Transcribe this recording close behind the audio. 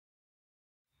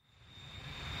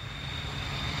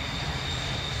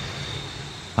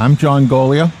I'm John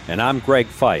Golia. And I'm Greg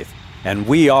Fife. And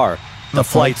we are the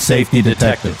Flight Safety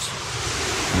Detectives.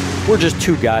 We're just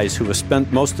two guys who have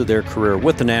spent most of their career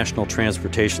with the National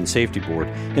Transportation Safety Board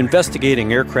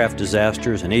investigating aircraft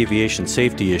disasters and aviation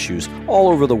safety issues all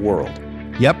over the world.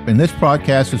 Yep, and this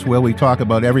podcast is where we talk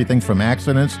about everything from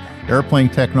accidents, airplane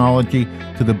technology,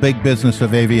 to the big business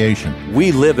of aviation.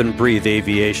 We live and breathe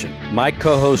aviation. My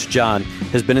co-host John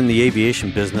has been in the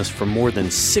aviation business for more than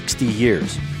 60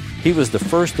 years. He was the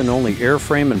first and only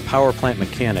airframe and power plant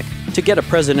mechanic to get a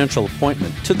presidential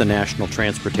appointment to the National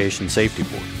Transportation Safety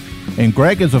Board. And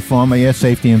Greg is a former air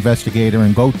safety investigator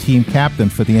and GO team captain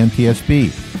for the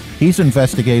NTSB. He's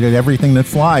investigated everything that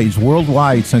flies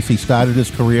worldwide since he started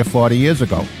his career 40 years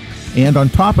ago. And on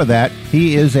top of that,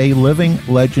 he is a Living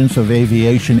Legends of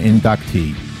Aviation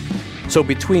inductee. So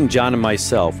between John and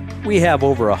myself, we have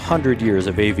over 100 years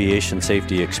of aviation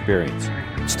safety experience.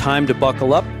 It's time to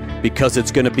buckle up because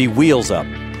it's going to be wheels up.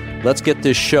 Let's get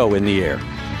this show in the air.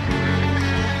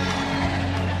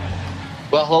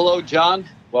 Well, hello, John.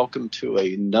 Welcome to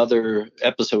another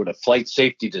episode of Flight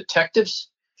Safety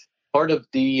Detectives. Part of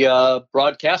the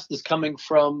broadcast is coming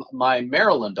from my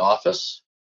Maryland office,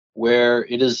 where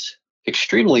it is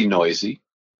extremely noisy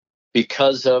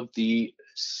because of the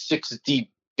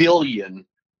 60 billion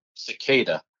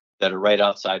cicada that are right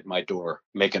outside my door,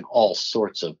 making all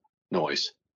sorts of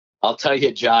noise. I'll tell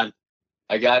you, John,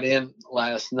 I got in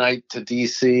last night to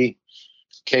D.C.,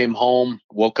 came home,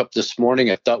 woke up this morning.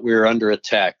 I thought we were under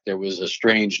attack. There was a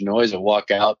strange noise. I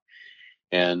walk out,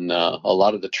 and a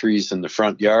lot of the trees in the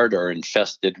front yard are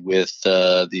infested with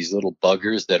these little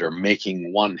buggers that are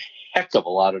making one heck of a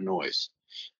lot of noise.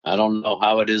 I don't know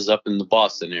how it is up in the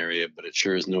Boston area, but it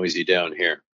sure is noisy down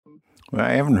here. Well,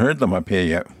 I haven't heard them up here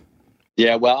yet.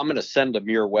 Yeah, well, I'm going to send them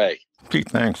your way. Gee,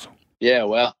 thanks. Yeah,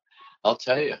 well, I'll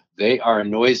tell you, they are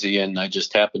noisy, and I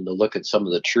just happened to look at some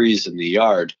of the trees in the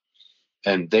yard,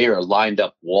 and they are lined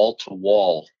up wall to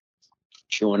wall,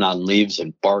 chewing on leaves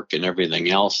and bark and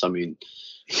everything else. I mean,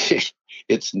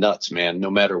 it's nuts, man. No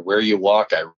matter where you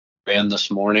walk, I ran this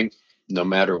morning, no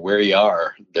matter where you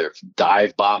are, they're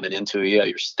dive bombing into you.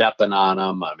 You're stepping on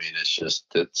them. I mean,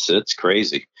 it's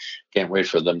crazy. Can't wait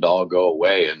for them to all go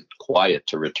away and quiet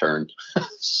to return.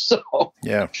 So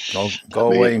yeah, go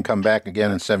away and come back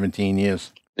again in 17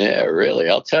 years. Yeah, really.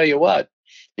 I'll tell you what.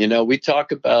 You know, we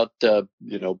talk about,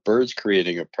 birds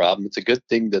creating a problem. It's a good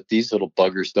thing that these little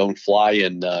buggers don't fly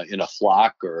in a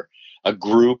flock or a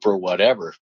group or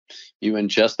whatever. You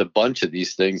ingest a bunch of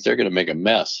these things, they're going to make a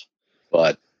mess.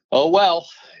 But, oh, well,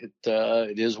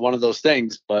 it is one of those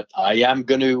things. But I am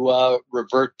going to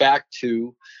revert back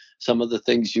to some of the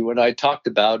things you and I talked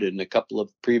about in a couple of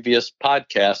previous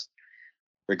podcasts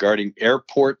regarding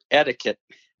airport etiquette.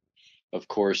 Of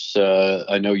course,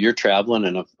 I know you're traveling,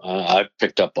 and I've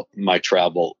picked up my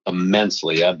travel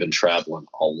immensely. I've been traveling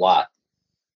a lot.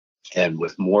 And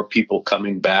with more people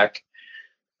coming back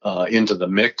into the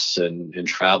mix and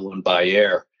traveling by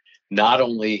air, not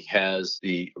only has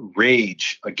the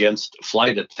rage against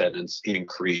flight attendants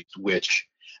increased, which,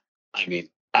 I mean,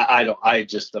 I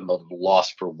just am at a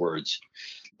loss for words.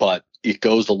 But it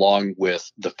goes along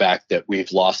with the fact that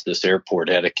we've lost this airport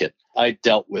etiquette. I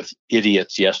dealt with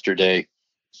idiots yesterday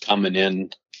coming in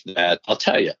that, I'll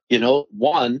tell you,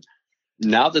 one,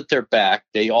 now that they're back,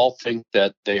 they all think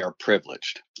that they are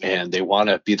privileged and they want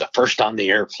to be the first on the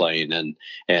airplane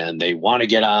and they want to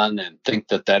get on and think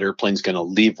that airplane's going to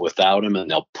leave without them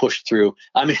and they'll push through.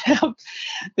 I mean,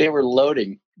 they were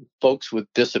loading folks with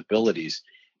disabilities.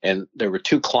 And there were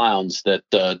two clowns that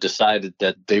decided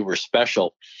that they were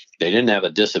special. They didn't have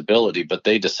a disability, but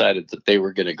they decided that they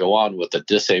were going to go on with the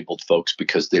disabled folks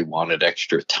because they wanted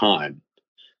extra time.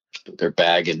 Put their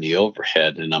bag in the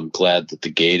overhead. And I'm glad that the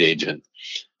gate agent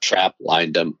trap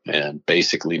lined them and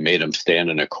basically made them stand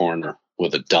in a corner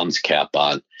with a dunce cap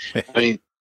on. I mean,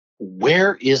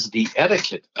 where is the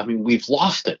etiquette? I mean, we've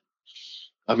lost it.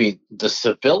 I mean, the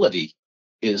civility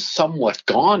is somewhat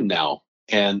gone now.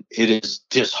 And it is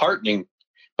disheartening,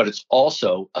 but it's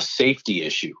also a safety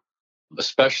issue,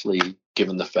 especially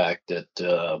given the fact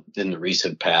that in the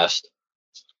recent past,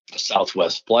 a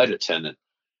Southwest flight attendant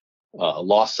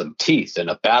lost some teeth in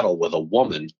a battle with a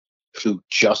woman who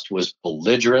just was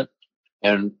belligerent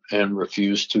and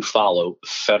refused to follow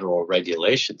federal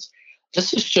regulations.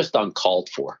 This is just uncalled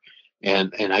for.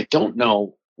 And I don't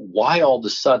know why all of a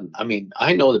sudden. I mean,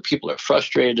 I know that people are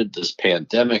frustrated. This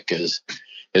pandemic has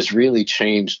really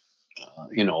changed,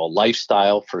 a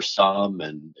lifestyle for some.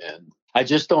 And I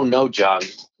just don't know, John,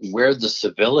 where the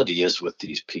civility is with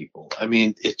these people. I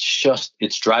mean,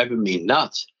 it's driving me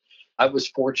nuts. I was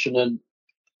fortunate,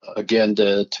 again,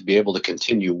 to be able to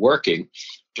continue working.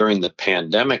 during the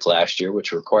pandemic last year,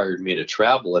 which required me to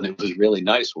travel. And it was really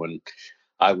nice when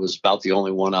I was about the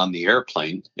only one on the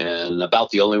airplane and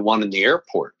about the only one in the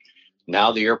airport.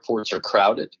 Now the airports are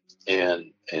crowded,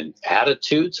 and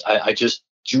attitudes, I just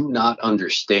do not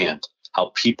understand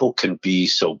how people can be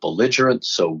so belligerent,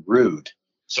 so rude,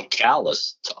 so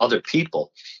callous to other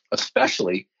people,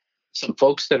 especially some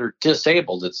folks that are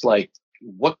disabled. It's like,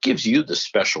 what gives you the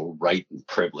special right and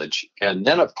privilege? And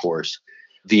then, of course,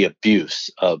 the abuse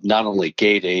of not only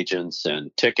gate agents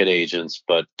and ticket agents,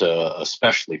 but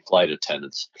especially flight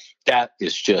attendants. That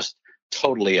is just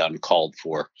totally uncalled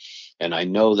for. And I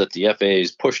know that the FAA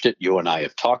has pushed it. You and I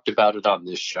have talked about it on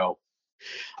this show.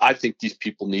 I think these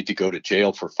people need to go to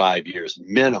jail for 5 years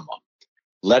minimum.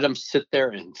 Let them sit there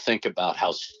and think about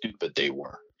how stupid they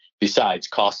were, besides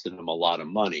costing them a lot of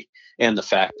money. And the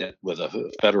fact that with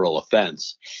a federal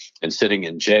offense and sitting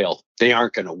in jail, they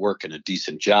aren't going to work in a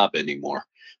decent job anymore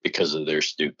because of their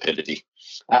stupidity.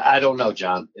 I don't know,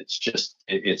 John. It's just,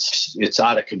 it's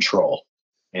out of control.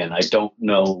 And I don't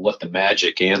know what the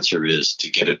magic answer is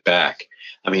to get it back.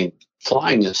 I mean,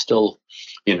 flying is still,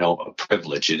 a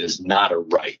privilege. It is not a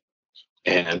right.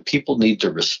 And people need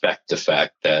to respect the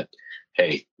fact that,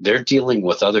 hey, they're dealing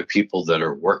with other people that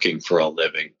are working for a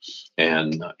living.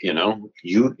 And, you don't,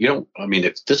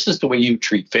 if this is the way you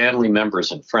treat family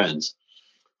members and friends,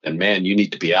 then man, you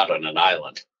need to be out on an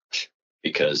island,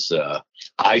 because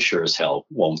I sure as hell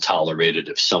won't tolerate it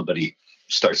if somebody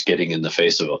starts getting in the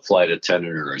face of a flight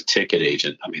attendant or a ticket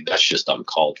agent. I mean, that's just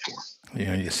uncalled for.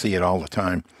 Yeah, you see it all the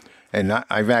time. And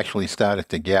I've actually started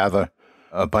to gather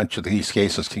a bunch of these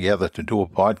cases together to do a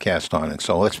podcast on it.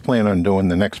 So let's plan on doing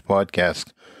the next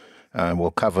podcast.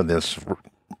 We'll cover this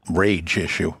rage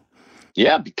issue.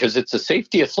 Yeah, because it's a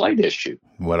safety of flight issue.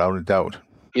 Without a doubt.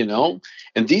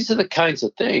 And these are the kinds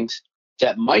of things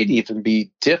that might even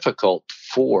be difficult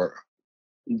for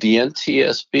the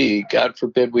NTSB. God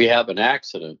forbid we have an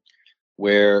accident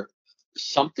where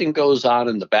something goes on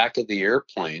in the back of the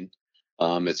airplane.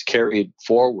 It's carried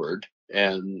forward,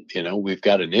 and we've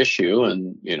got an issue,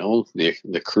 and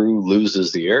the crew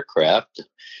loses the aircraft.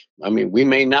 I mean, we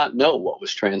may not know what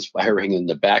was transpiring in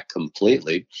the back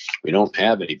completely. We don't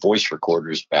have any voice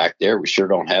recorders back there. We sure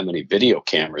don't have any video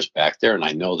cameras back there. And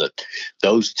I know that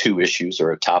those two issues are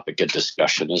a topic of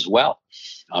discussion as well.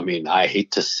 I mean, I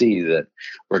hate to see that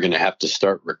we're going to have to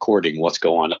start recording what's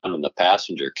going on in the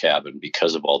passenger cabin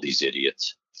because of all these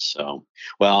idiots. So,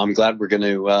 well, I'm glad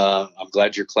I'm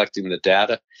glad you're collecting the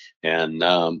data, and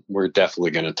we're definitely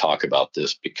going to talk about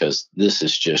this, because this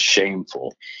is just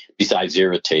shameful. Besides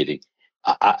irritating,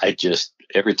 I just,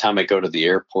 every time I go to the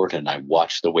airport and I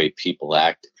watch the way people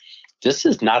act, this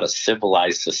is not a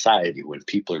civilized society when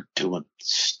people are doing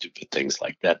stupid things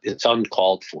like that. It's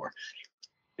uncalled for,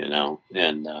 and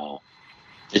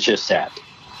it's just sad.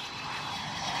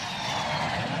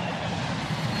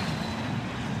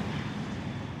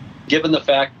 Given the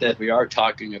fact that we are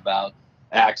talking about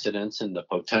accidents and the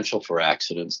potential for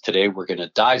accidents, today we're going to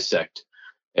dissect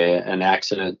an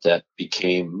accident that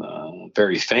became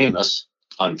very famous,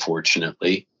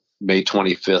 unfortunately. May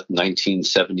 25th,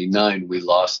 1979, we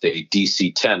lost a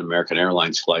DC-10, American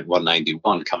Airlines Flight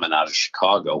 191, coming out of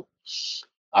Chicago.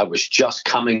 I was just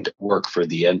coming to work for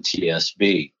the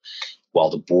NTSB while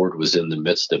the board was in the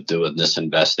midst of doing this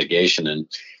investigation, and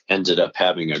ended up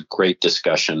having a great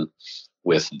discussion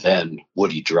with then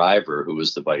Woody Driver, who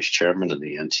was the vice chairman of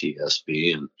the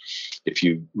NTSB. And if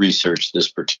you research this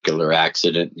particular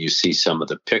accident, you see some of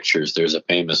the pictures. There's a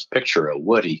famous picture of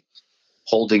Woody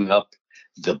holding up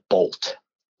the bolt,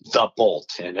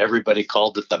 and everybody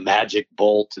called it the magic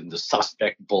bolt and the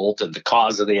suspect bolt and the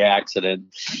cause of the accident.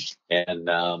 And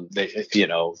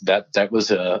that was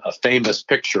a famous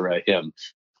picture of him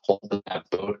holding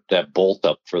that bolt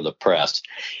up for the press.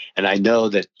 And I know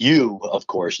that you, of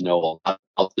course, know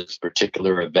about this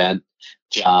particular event,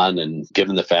 John, and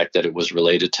given the fact that it was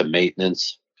related to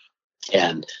maintenance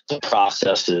and the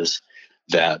processes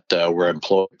that were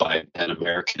employed by Pan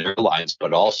American Airlines,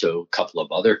 but also a couple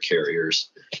of other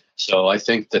carriers. So I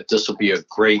think that this will be a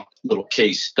great little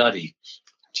case study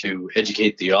to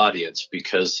educate the audience,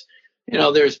 because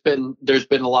there's been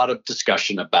a lot of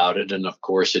discussion about it. And of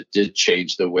course, it did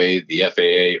change the way the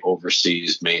FAA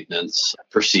oversees maintenance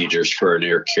procedures for an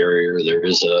air carrier. There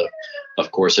is,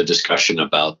 of course, a discussion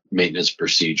about maintenance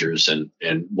procedures and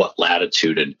what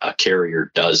latitude a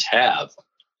carrier does have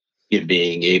in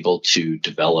being able to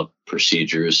develop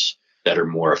procedures that are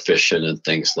more efficient and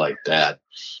things like that.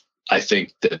 I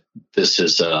think that this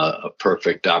is a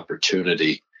perfect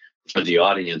opportunity for the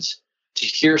audience to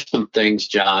hear some things,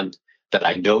 John, that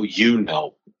I know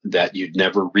that you'd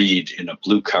never read in a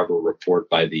blue cover report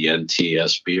by the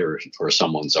NTSB or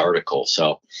someone's article.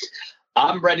 So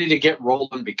I'm ready to get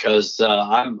rolling because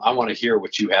I want to hear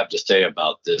what you have to say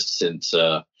about this, since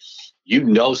you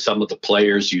know some of the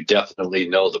players, you definitely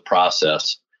know the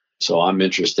process. So I'm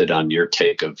interested on your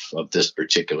take of this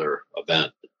particular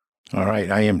event. All right,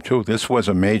 I am too. This was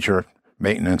a major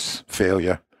maintenance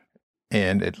failure,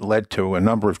 and it led to a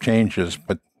number of changes,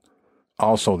 but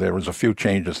also there was a few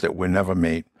changes that were never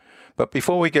made. But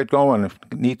before we get going,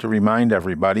 I need to remind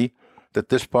everybody that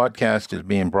this podcast is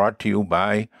being brought to you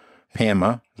by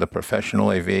PAMA, the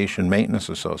Professional Aviation Maintenance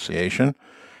Association,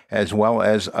 as well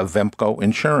as Avemco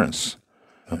Insurance.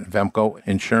 Avemco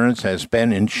Insurance has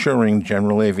been insuring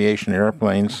general aviation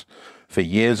airplanes for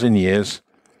years and years,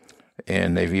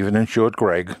 and they've even insured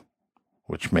Greg,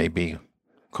 which may be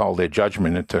called their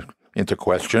judgment into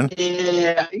question.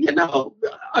 Yeah,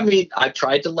 I mean, I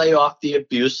tried to lay off the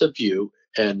abuse of you,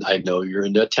 and I know you're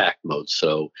in attack mode,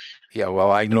 so... Yeah,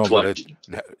 well, I know, but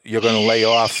you're going to lay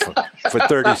off for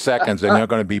 30 seconds, and you're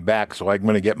going to be back, so I'm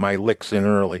going to get my licks in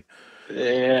early.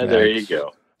 Yeah, there you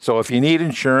go. So if you need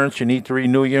insurance, you need to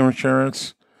renew your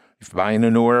insurance. If you're buying a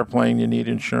new airplane, you need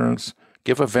insurance.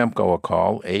 Give Avemco a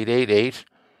call,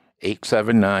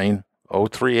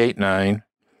 888-879-0389,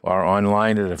 or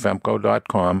online at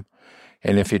avemco.com.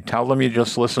 And if you tell them you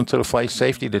just listen to the Flight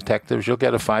Safety Detectives, you'll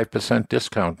get a 5%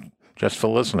 discount just for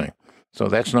listening. So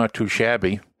that's not too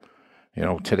shabby.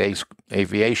 Today's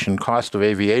cost of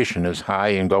aviation is high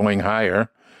and going higher,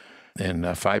 and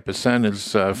 5% is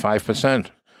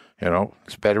 5%.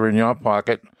 It's better in your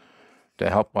pocket to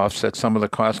help offset some of the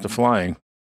cost of flying.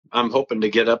 I'm hoping to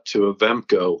get up to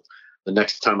Avemco the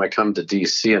next time I come to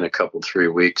DC in 3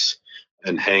 weeks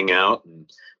and hang out and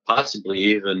possibly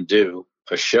even do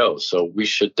a show. So we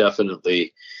should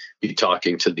definitely be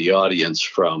talking to the audience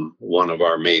from one of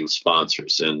our main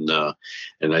sponsors. And I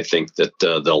think that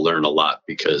they'll learn a lot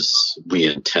because we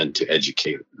intend to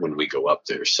educate when we go up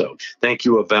there. So thank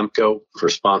you, Avemco, for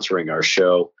sponsoring our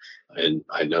show. And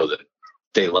I know that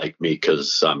they like me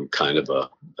because I'm kind of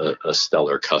a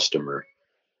stellar customer.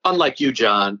 Unlike you,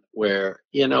 John, where,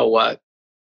 you know what,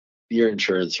 your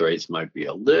insurance rates might be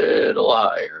a little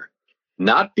higher,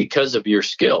 not because of your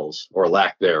skills or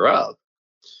lack thereof,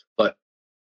 but,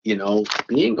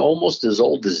 being almost as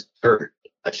old as dirt,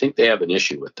 I think they have an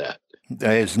issue with that.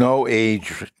 There's no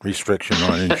age restriction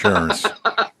on insurance.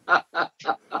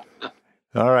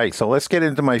 All right, so let's get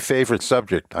into my favorite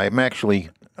subject. I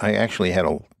actually had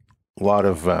a lot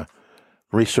of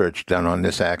research done on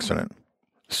this accident,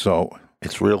 so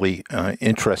it's really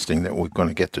interesting that we're going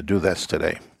to get to do this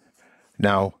today.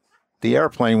 Now, the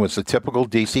airplane was a typical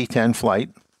DC-10 flight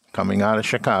coming out of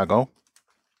Chicago,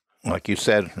 like you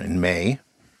said, in May,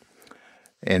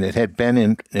 and it had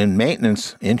been in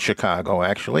maintenance in Chicago,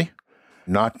 actually,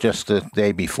 not just the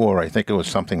day before. I think it was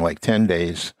something like 10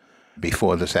 days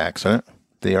before this accident.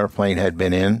 The airplane had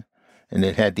been in, and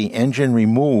it had the engine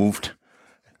removed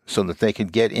so that they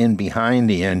could get in behind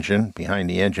the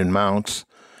engine mounts,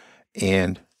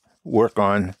 and work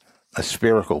on a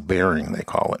spherical bearing, they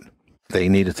call it. They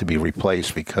needed to be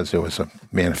replaced because there was a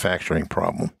manufacturing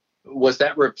problem. Was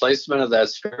that replacement of that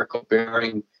spherical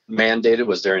bearing mandated?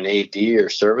 Was there an AD or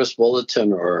service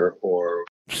bulletin or?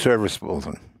 Service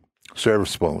bulletin.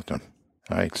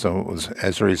 All right, so it was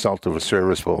as a result of a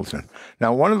service bulletin.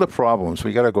 Now, one of the problems,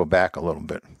 we got to go back a little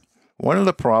bit. One of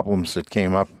the problems that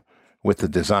came up with the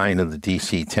design of the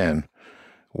DC-10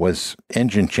 was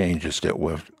engine changes that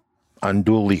were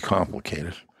unduly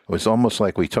complicated. It was almost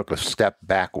like we took a step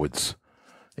backwards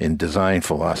in design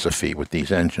philosophy with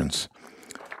these engines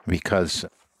because,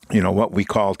 what we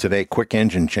call today quick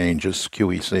engine changes,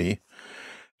 QEC,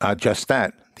 are just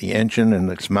that. The engine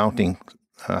and its mounting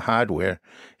hardware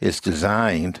is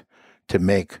designed to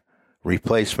make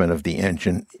replacement of the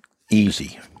engine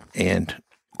easy and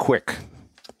quick.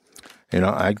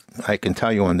 I can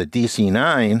tell you on the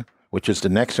DC-9, which is the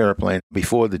next airplane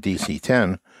before the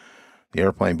DC-10, the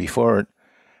airplane before it,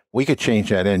 we could change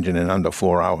that engine in under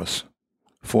 4 hours.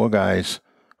 4 guys,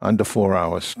 under 4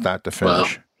 hours, start to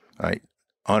finish. Wow. Right.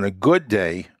 On a good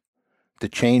day, to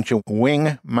change a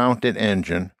wing-mounted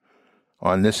engine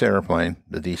on this airplane,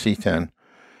 the DC-10,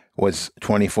 was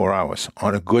 24 hours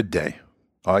on a good day.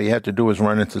 All you had to do was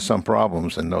run into some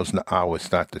problems, and those hours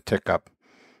start to tick up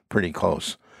pretty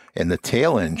close. And the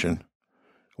tail engine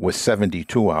was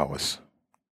 72 hours.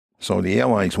 So the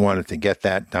airlines wanted to get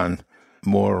that done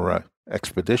more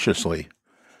expeditiously,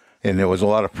 and there was a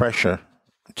lot of pressure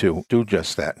to do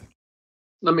just that.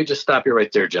 Let me just stop you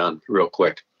right there, John, real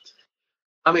quick.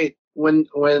 I mean, when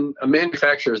a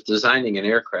manufacturer is designing an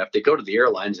aircraft, they go to the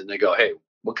airlines and they go, hey,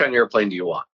 what kind of airplane do you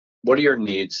want? what are your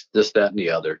needs, this, that, and the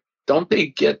other. Don't they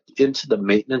get into the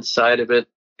maintenance side of it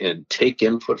and take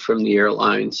input from the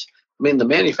airlines? I mean, the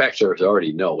manufacturers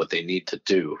already know what they need to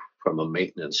do from a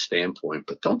maintenance standpoint,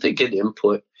 but don't they get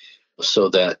input so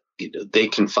that they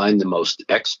can find the most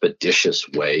expeditious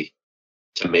way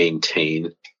to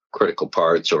maintain critical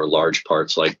parts or large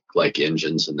parts like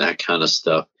engines and that kind of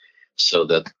stuff, so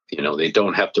that they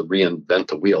don't have to reinvent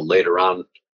the wheel later on?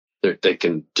 They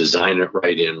can design it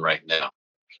right now.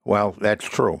 Well, that's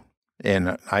true.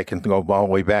 And I can go all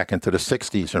the way back into the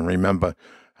 60s and remember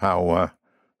how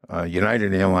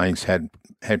United Airlines had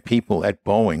people at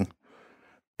Boeing,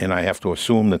 and I have to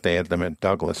assume that they had them at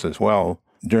Douglas as well,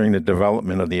 during the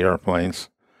development of the airplanes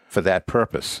for that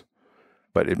purpose.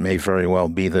 But it may very well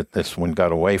be that this one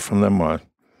got away from them, or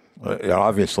it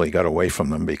obviously got away from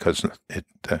them because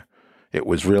it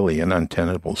was really an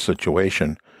untenable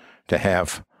situation to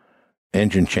have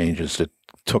engine changes that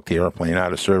took the airplane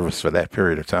out of service for that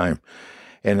period of time.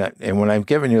 And when I'm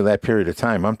giving you that period of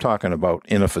time, I'm talking about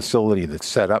in a facility that's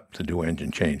set up to do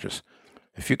engine changes.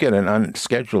 If you get an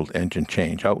unscheduled engine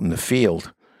change out in the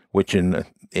field, which in the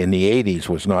 80s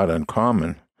was not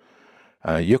uncommon,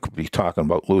 you could be talking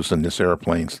about losing this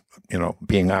airplane's,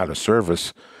 being out of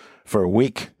service for a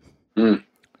week. Mm.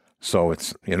 So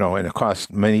it's, and it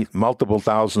costs multiple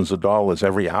thousands of dollars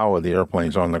every hour the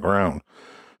airplane's on the ground.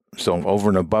 So over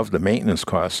and above the maintenance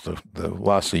cost, the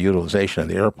loss of utilization of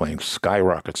the airplane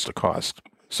skyrockets the cost.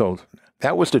 So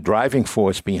that was the driving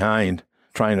force behind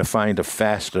trying to find a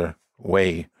faster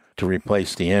way to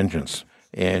replace the engines.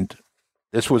 And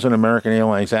this was an American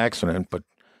Airlines accident, but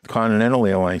Continental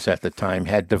Airlines at the time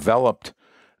had developed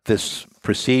this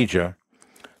procedure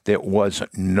that was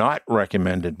not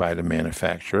recommended by the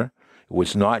manufacturer. It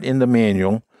was not in the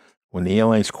manual. When the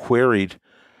airlines queried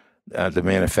the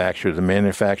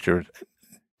manufacturer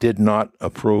did not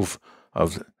approve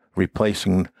of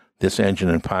replacing this engine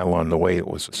and pylon the way it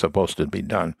was supposed to be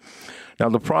done. Now,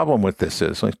 the problem with this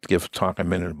is, let's talk a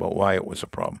minute about why it was a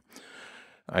problem.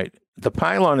 The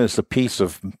pylon is the piece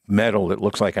of metal that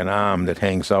looks like an arm that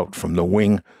hangs out from the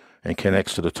wing and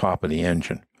connects to the top of the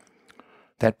engine.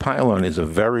 That pylon is a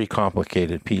very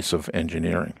complicated piece of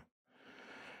engineering.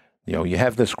 You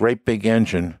have this great big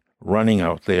engine running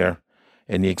out there,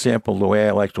 and the example, the way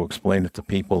I like to explain it to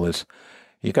people is,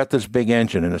 you got this big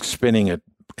engine and it's spinning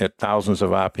at thousands of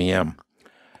RPM.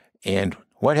 And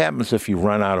what happens if you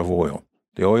run out of oil?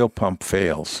 The oil pump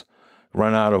fails,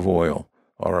 run out of oil,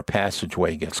 or a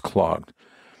passageway gets clogged.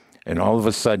 And all of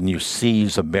a sudden you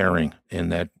seize a bearing in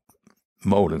that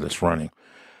motor that's running.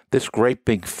 This great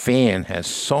big fan has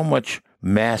so much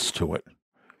mass to it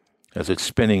as it's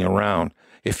spinning around.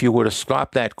 If you were to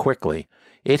stop that quickly,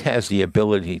 it has the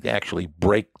ability to actually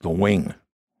break the wing.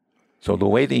 So the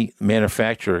way the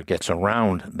manufacturer gets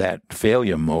around that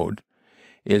failure mode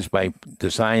is by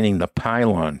designing the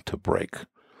pylon to break.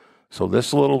 So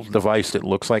this little device that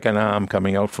looks like an arm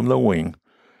coming out from the wing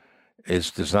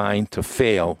is designed to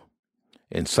fail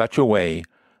in such a way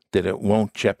that it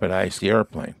won't jeopardize the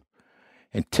airplane.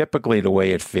 And typically the way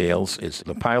it fails is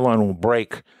the pylon will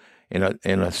break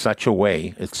in such a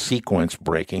way, it's sequence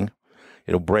breaking.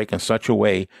 It'll break in such a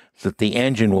way that the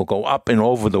engine will go up and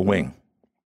over the wing.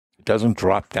 It doesn't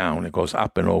drop down. It goes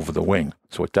up and over the wing,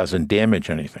 so it doesn't damage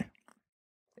anything.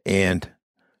 And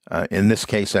in this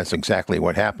case, that's exactly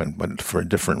what happened, but for a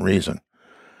different reason.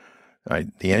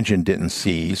 The engine didn't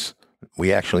seize.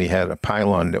 We actually had a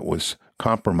pylon that was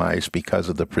compromised because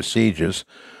of the procedures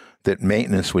that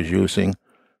maintenance was using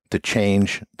to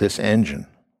change this engine.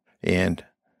 And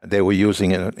they were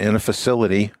using it in a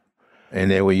facility, and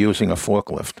they were using a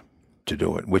forklift to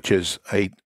do it, which is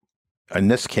in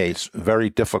this case, very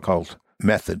difficult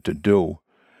method to do,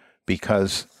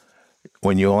 because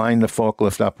when you line the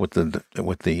forklift up with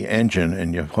the engine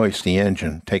and you hoist the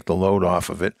engine, take the load off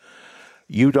of it,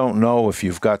 you don't know if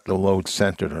you've got the load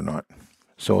centered or not.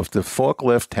 So if the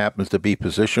forklift happens to be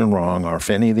positioned wrong, or if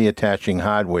any of the attaching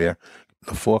hardware,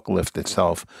 the forklift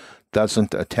itself,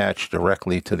 doesn't attach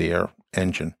directly to the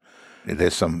engine,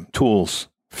 there's some tools,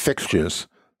 fixtures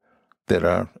that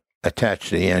are attached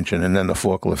to the engine, and then the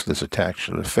forklift is attached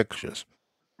to the fixtures.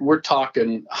 We're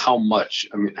talking how much?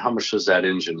 I mean, how much does that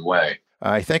engine weigh?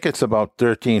 I think it's about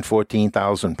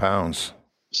 14,000 pounds.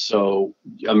 So,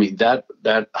 I mean, that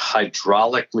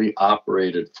hydraulically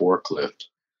operated forklift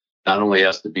not only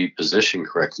has to be positioned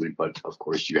correctly, but of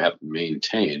course you have to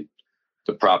maintain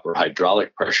the proper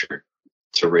hydraulic pressure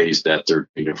to raise that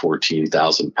 13,000 to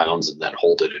 14,000 pounds and then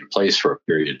hold it in place for a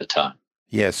period of time.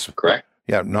 Yes. Correct?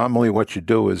 Yeah. Normally what you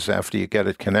do is after you get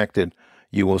it connected,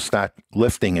 you will start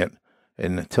lifting it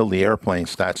until the airplane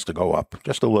starts to go up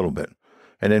just a little bit.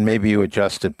 and then maybe you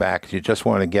adjust it back. You just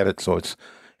want to get it so it's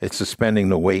suspending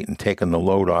the weight and taking the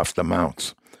load off the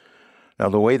mounts. Now,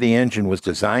 the way the engine was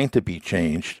designed to be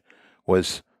changed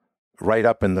was right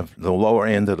up in the lower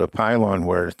end of the pylon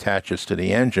where it attaches to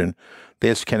the engine.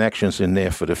 There's connections in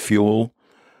there for the fuel,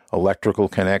 electrical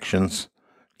connections,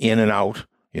 in and out.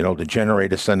 The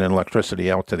generator sending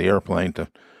electricity out to the airplane to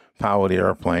power the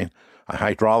airplane. A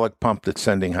hydraulic pump that's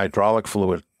sending hydraulic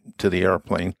fluid to the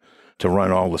airplane to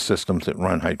run all the systems that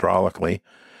run hydraulically.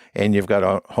 And you've got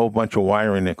a whole bunch of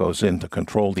wiring that goes in to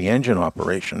control the engine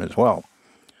operation as well.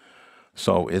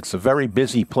 So it's a very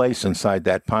busy place inside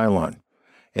that pylon.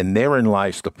 And therein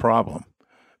lies the problem,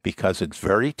 because it's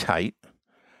very tight.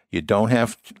 You don't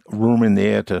have room in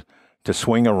there to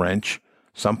swing a wrench.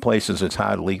 Some places it's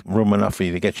hardly room enough for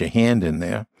you to get your hand in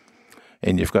there.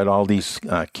 And you've got all these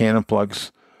cannon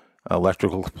plugs,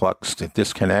 electrical plugs to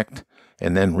disconnect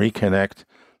and then reconnect,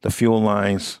 the fuel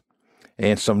lines,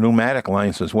 and some pneumatic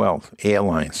lines as well, air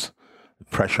lines,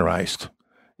 pressurized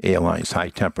air lines, high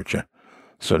temperature.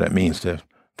 So that means they're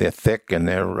thick and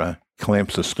their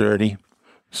clamps are sturdy.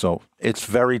 So it's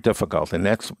very difficult, and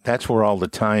that's where all the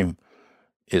time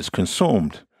is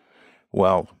consumed.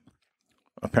 Well,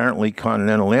 apparently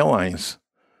Continental Airlines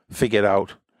figured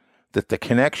out that the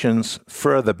connections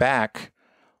further back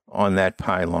on that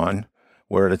pylon,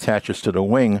 where it attaches to the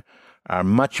wing, are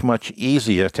much, much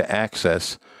easier to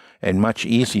access and much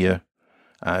easier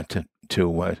to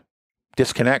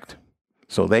disconnect.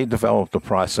 So they developed a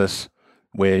process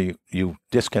where you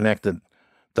disconnected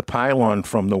the pylon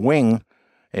from the wing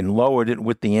and lowered it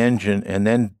with the engine, and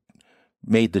then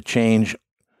made the change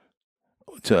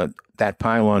to that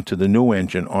pylon to the new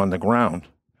engine on the ground.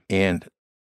 And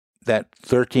that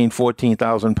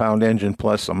 14,000 pound engine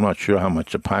plus, I'm not sure how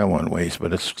much the pylon weighs,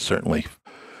 but it's certainly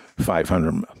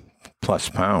 500 plus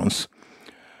pounds.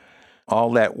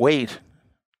 All that weight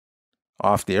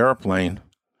off the airplane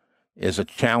is a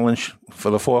challenge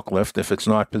for the forklift if it's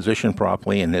not positioned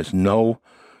properly, and there's no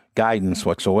guidance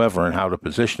whatsoever on how to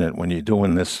position it when you're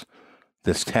doing this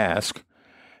task.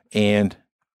 And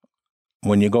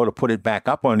when you go to put it back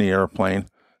up on the airplane,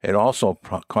 it also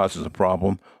causes a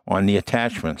problem on the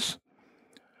attachments,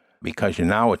 because you're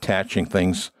now attaching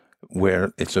things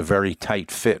where it's a very tight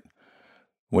fit.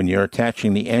 When you're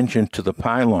attaching the engine to the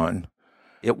pylon,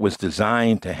 it was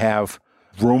designed to have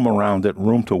room around it,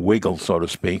 room to wiggle, so to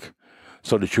speak,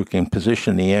 so that you can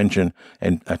position the engine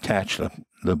and attach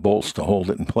the bolts to hold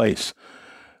it in place.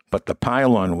 But the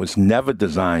pylon was never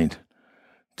designed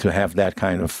to have that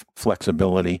kind of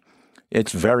flexibility.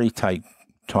 It's very tight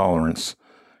tolerance.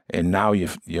 And now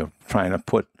you're trying to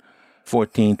put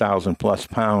 14,000 plus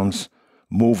pounds,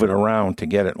 move it around to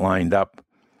get it lined up,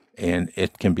 and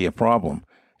it can be a problem.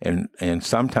 And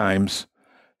sometimes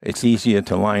it's easier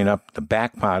to line up the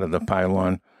back part of the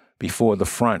pylon before the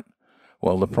front.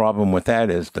 Well, the problem with that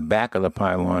is the back of the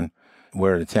pylon,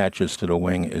 where it attaches to the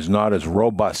wing, is not as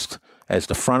robust as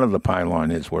the front of the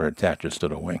pylon is where it attaches to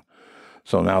the wing.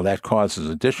 So now that causes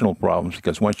additional problems,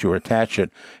 because once you attach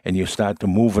it and you start to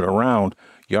move it around,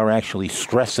 you're actually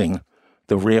stressing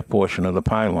the rear portion of the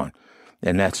pylon.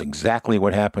 And that's exactly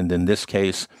what happened in this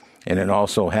case, and it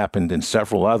also happened in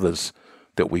several others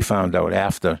that we found out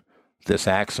after this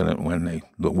accident, when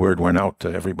the word went out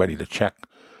to everybody to check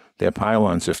their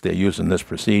pylons if they're using this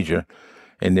procedure,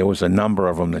 and there was a number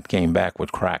of them that came back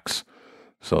with cracks.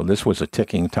 So this was a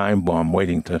ticking time bomb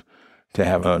waiting to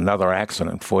have another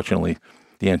accident. Fortunately,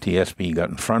 the NTSB got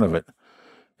in front of it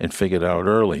and figured it out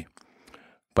early.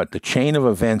 But the chain of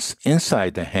events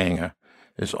inside the hangar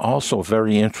is also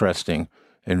very interesting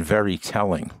and very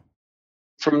telling.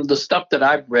 From the stuff that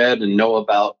I've read and know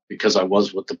about, because I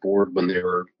was with the board when they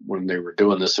were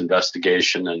doing this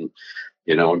investigation, and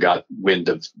got wind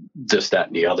of this, that,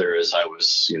 and the other as I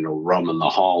was roaming the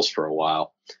halls for a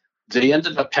while, they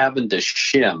ended up having to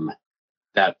shim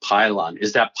that pylon.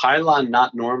 Is that pylon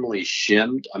not normally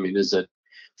shimmed? I mean, is it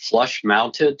flush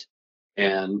mounted?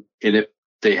 And if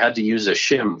they had to use a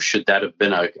shim, should that have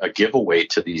been a giveaway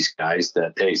to these guys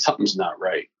that, hey, something's not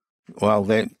right? Well,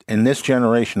 in this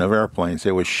generation of airplanes,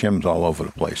 there was shims all over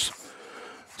the place.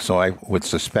 So I would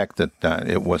suspect that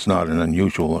it was not an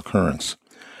unusual occurrence.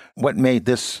 What made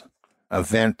this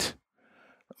event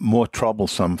more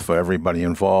troublesome for everybody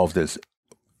involved is,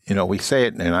 we say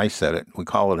it, and I said it, we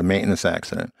call it a maintenance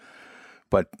accident.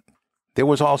 But there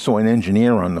was also an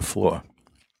engineer on the floor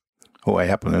who I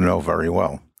happen to know very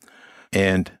well.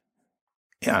 And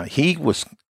he was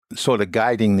sort of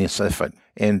guiding this effort.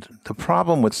 And the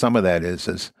problem with some of that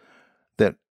is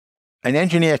that an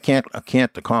engineer can't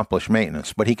accomplish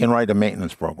maintenance, but he can write a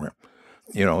maintenance program.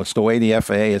 It's the way the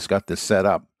FAA has got this set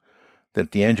up,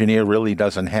 that the engineer really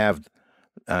doesn't have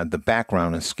the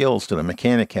background and skills that the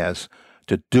mechanic has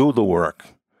to do the work,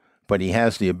 but he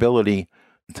has the ability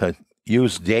to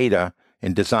use data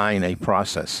and design a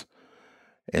process.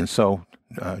 And so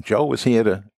Joe was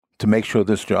here to make sure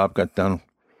this job got done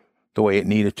the way it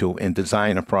needed to and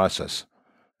design a process.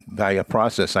 By a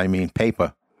process, I mean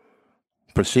paper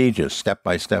procedures, step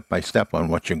by step on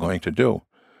what you're going to do.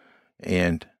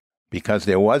 And because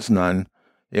there was none,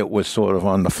 it was sort of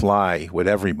on the fly with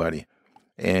everybody.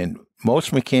 And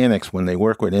most mechanics, when they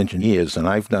work with engineers, and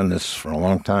I've done this for a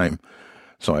long time,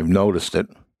 so I've noticed it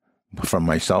from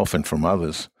myself and from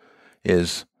others,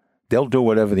 is they'll do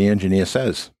whatever the engineer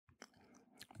says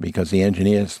because the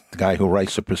engineer is the guy who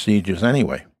writes the procedures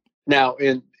anyway. Now,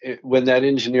 when that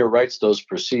engineer writes those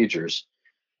procedures,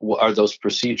 are those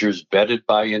procedures vetted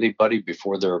by anybody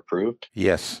before they're approved?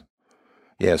 Yes,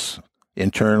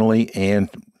 internally, and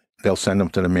they'll send them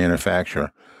to the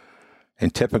manufacturer.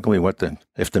 And typically,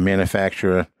 if the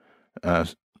manufacturer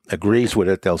agrees with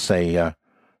it, they'll say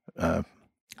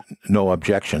no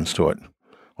objections to it,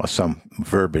 or some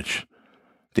verbiage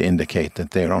to indicate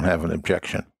that they don't have an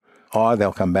objection. Or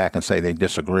they'll come back and say they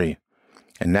disagree.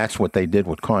 And that's what they did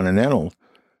with Continental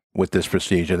with this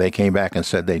procedure. They came back and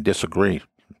said they disagree.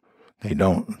 They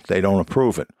don't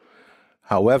approve it.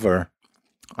 However,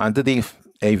 under the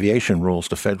aviation rules,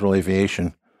 the Federal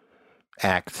Aviation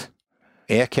Act,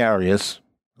 air carriers,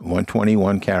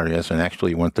 121 carriers, and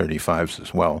actually 135s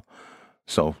as well,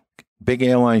 so big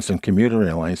airlines and commuter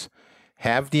airlines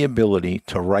have the ability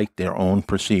to write their own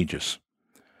procedures.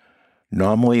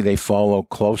 Normally, they follow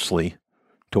closely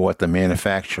to what the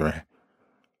manufacturer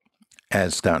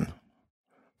has done,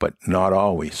 but not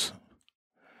always.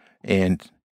 And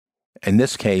in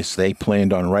this case, they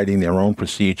planned on writing their own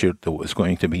procedure that was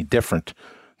going to be different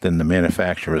than the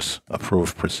manufacturer's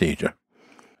approved procedure.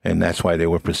 And that's why they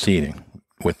were proceeding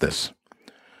with this.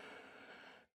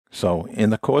 So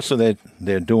in the course of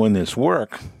they're doing this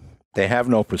work, they have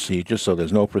no procedures, so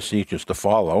there's no procedures to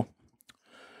follow.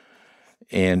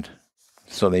 And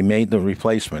so they made the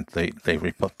replacement. They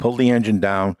pulled the engine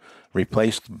down,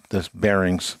 replaced the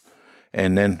bearings,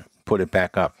 and then put it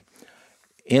back up.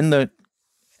 In the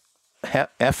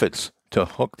efforts to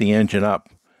hook the engine up,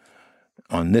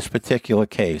 on this particular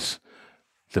case,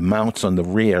 the mounts on the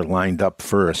rear lined up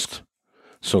first.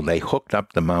 So they hooked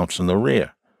up the mounts in the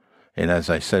rear. And as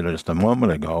I said just a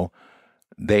moment ago,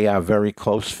 they are very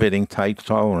close-fitting, tight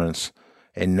tolerance.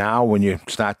 And now when you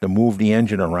start to move the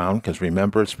engine around, because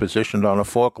remember it's positioned on a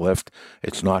forklift,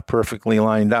 it's not perfectly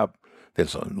lined up.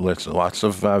 There's lots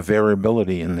of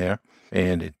variability in there.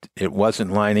 And it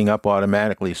wasn't lining up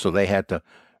automatically, so they had to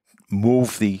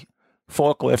move the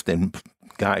forklift, and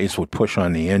guys would push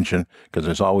on the engine because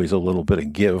there's always a little bit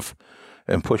of give,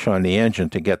 and push on the engine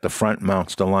to get the front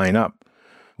mounts to line up.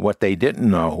 What they didn't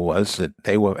know was that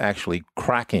they were actually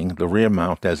cracking the rear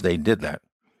mount as they did that.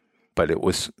 But it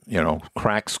was,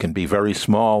 cracks can be very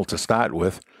small to start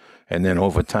with, and then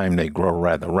over time they grow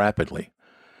rather rapidly.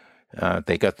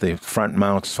 They got the front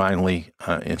mounts finally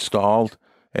installed,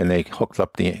 and they hooked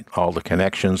up all the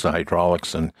connections, the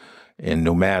hydraulics and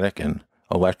pneumatic and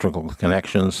electrical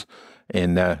connections,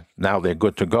 and now they're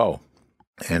good to go.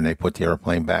 And they put the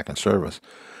airplane back in service.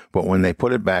 But when they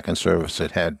put it back in service,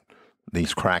 it had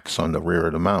these cracks on the rear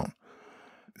of the mount.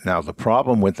 Now, the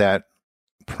problem with that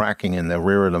cracking in the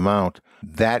rear of the mount,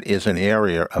 that is an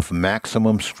area of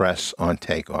maximum stress on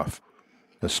takeoff.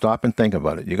 So stop and think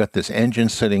about it. You got this engine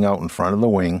sitting out in front of the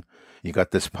wing. You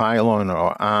got this pylon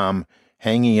or arm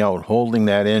hanging out, holding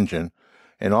that engine,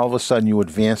 and all of a sudden you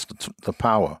advance the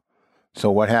power.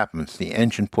 So what happens? The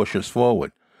engine pushes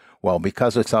forward. Well,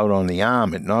 because it's out on the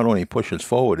arm, it not only pushes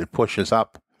forward, it pushes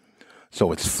up.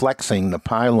 So it's flexing the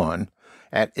pylon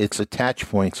at its attach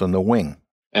points on the wing.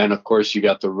 And of course, you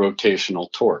got the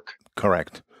rotational torque.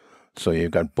 Correct. So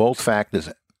you've got both factors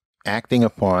acting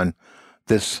upon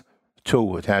this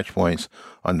two attach points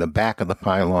on the back of the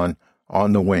pylon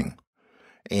on the wing.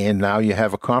 And now you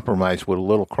have a compromise with a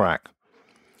little crack.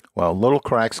 Well, little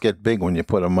cracks get big when you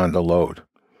put them under load.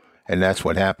 And that's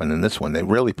what happened in this one. They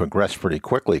really progressed pretty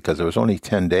quickly because it was only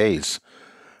 10 days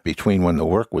between when the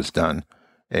work was done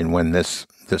and when this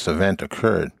event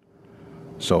occurred.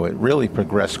 So it really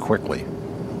progressed quickly.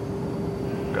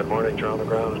 Good morning, John. The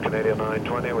ground is Canadian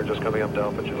 920. We're just coming up to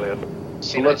Alpha Juliet.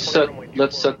 So let's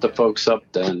set the folks up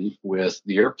then with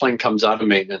the airplane comes out of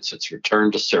maintenance. It's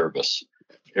returned to service.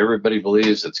 Everybody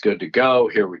believes it's good to go.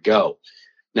 Here we go.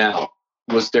 Now,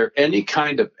 was there any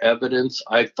kind of evidence?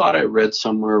 I thought I read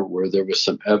somewhere where there was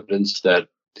some evidence that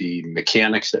the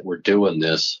mechanics that were doing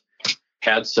this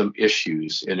had some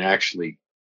issues in actually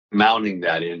mounting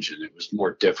that engine. It was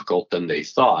more difficult than they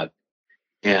thought.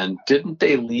 And didn't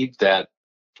they leave that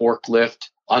forklift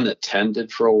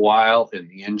unattended for a while and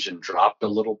the engine dropped a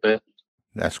little bit?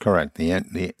 That's correct.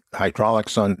 The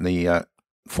hydraulics on the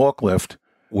forklift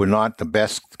were not the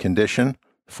best condition.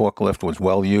 Forklift was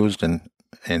well used and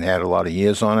had a lot of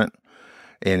years on it,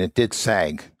 and it did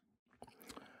sag,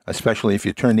 especially if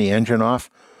you turn the engine off.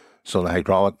 So the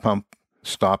hydraulic pump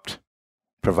stopped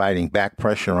providing back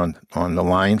pressure on the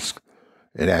lines.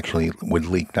 It actually would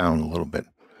leak down a little bit,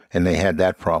 and they had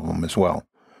that problem as well.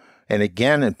 And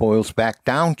again, it boils back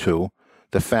down to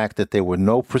the fact that there were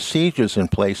no procedures in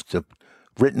place,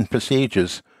 written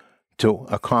procedures to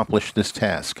accomplish this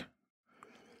task.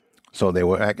 So they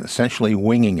were essentially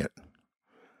winging it,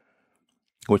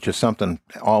 which is something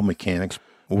all mechanics,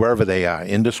 wherever they are,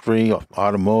 industry,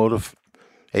 automotive,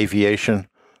 aviation,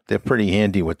 they're pretty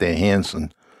handy with their hands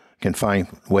and can find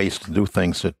ways to do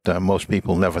things that most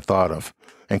people never thought of,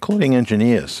 including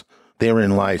engineers.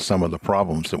 Therein lies some of the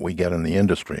problems that we get in the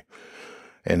industry,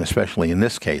 and especially in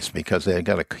this case, because they've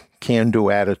got a can-do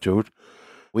attitude.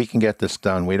 We can get this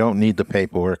done. We don't need the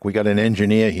paperwork. We got an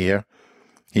engineer here.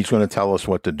 He's going to tell us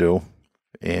what to do.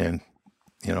 And,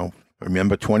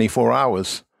 remember 24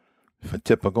 hours for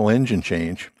typical engine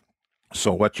change.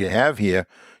 So what you have here,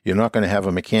 you're not going to have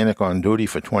a mechanic on duty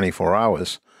for 24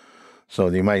 hours. So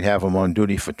you might have him on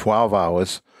duty for 12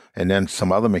 hours, and then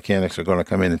some other mechanics are going to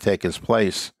come in and take his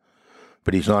place.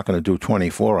 But he's not going to do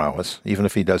 24 hours. Even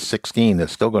if he does 16,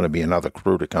 there's still going to be another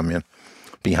crew to come in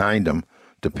behind him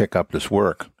to pick up this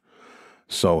work.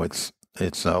 So it's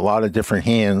a lot of different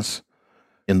hands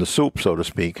in the soup, so to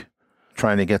speak,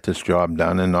 trying to get this job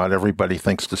done. And not everybody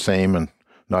thinks the same, and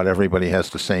not everybody has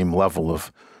the same level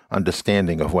of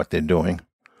understanding of what they're doing.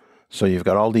 So you've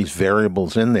got all these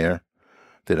variables in there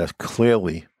that are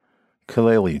clearly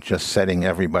just setting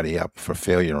everybody up for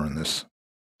failure on this.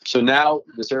 So now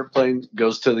this airplane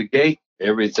goes to the gate.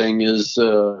 Everything is,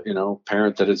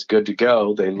 apparent that it's good to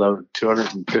go. They load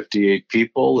 258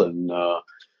 people and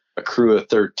a crew of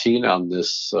 13 on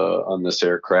this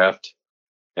aircraft,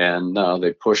 and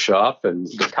they push off. And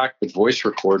the cockpit voice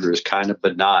recorder is kind of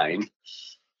benign.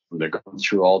 They're going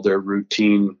through all their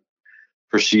routine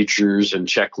procedures and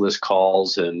checklist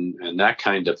calls and that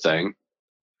kind of thing.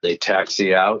 They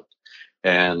taxi out,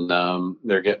 and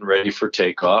they're getting ready for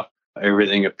takeoff.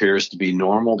 Everything appears to be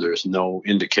normal. There's no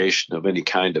indication of any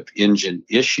kind of engine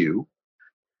issue.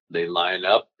 They line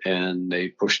up and they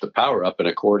push the power up. And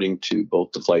according to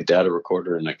both the flight data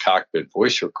recorder and the cockpit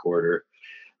voice recorder,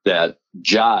 that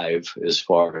jive as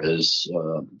far as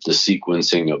the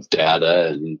sequencing of data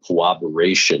and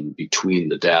cooperation between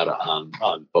the data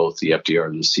on both the FDR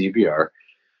and the CVR.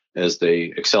 As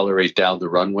they accelerate down the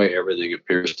runway, everything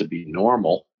appears to be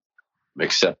normal,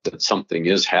 except that something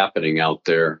is happening out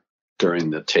there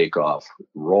during the takeoff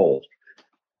roll.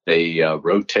 They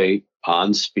rotate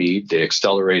on speed. They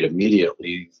accelerate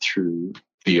immediately through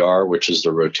VR, which is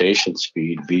the rotation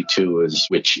speed. V2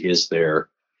 which is their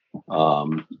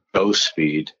go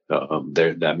speed.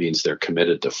 That means they're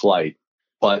committed to flight.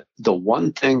 But the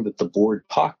one thing that the board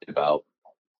talked about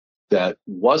that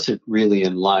wasn't really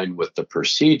in line with the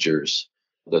procedures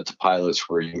that the pilots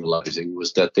were utilizing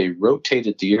was that they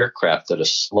rotated the aircraft at a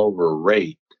slower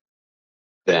rate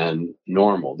than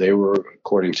normal. They were,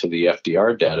 according to the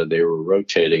FDR data, they were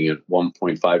rotating at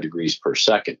 1.5 degrees per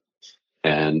second.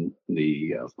 And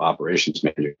the operations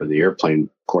manual for the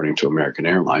airplane, according to American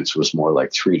Airlines, was more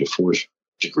like 3 to 4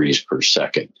 degrees per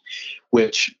second,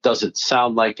 which doesn't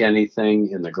sound like anything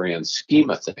in the grand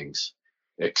scheme of things,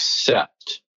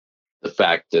 except the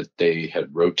fact that they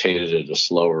had rotated at a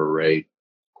slower rate.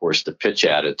 Of course, the pitch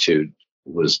attitude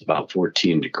was about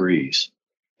 14 degrees.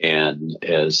 And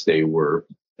as they were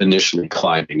initially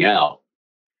climbing out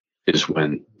is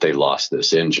when they lost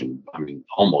this engine. I mean,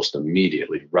 almost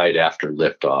immediately, right after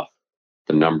liftoff,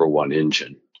 the number one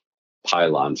engine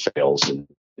pylon fails and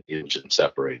the engine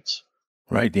separates.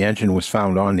 Right. The engine was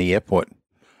found on the airport,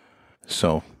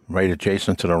 so right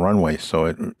adjacent to the runway. So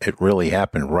it really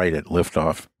happened right at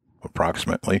liftoff,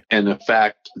 approximately. And in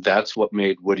fact, that's what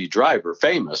made Woody Driver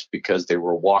famous, because they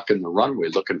were walking the runway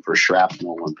looking for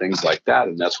shrapnel and things like that.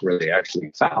 And that's where they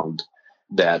actually found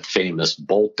that famous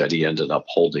bolt that he ended up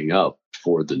holding up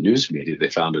for the news media. They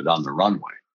found it on the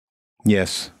runway.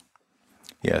 Yes.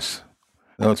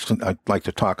 I'd like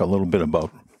to talk a little bit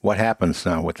about what happens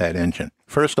now with that engine.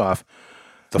 First off,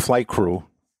 the flight crew.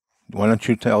 Why don't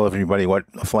you tell everybody what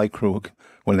a flight crew,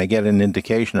 when they get an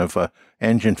indication of an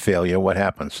engine failure, what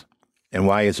happens? And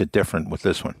why is it different with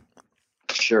this one?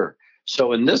 Sure.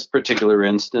 So in this particular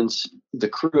instance, the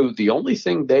crew, the only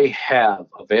thing they have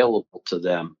available to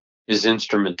them is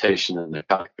instrumentation in the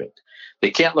cockpit.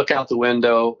 They can't look out the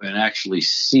window and actually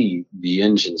see the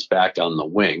engines back on the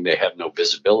wing. They have no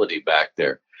visibility back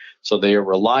there. So they are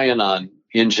relying on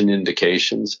engine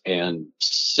indications and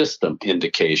system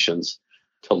indications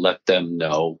to let them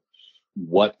know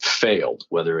what failed,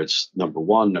 whether it's number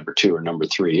 1, number 2, or number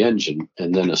 3 engine,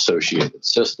 and then associated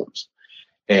systems.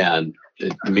 And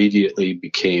it immediately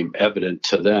became evident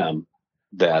to them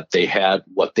that they had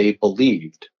what they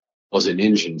believed was an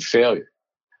engine failure.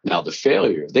 Now, the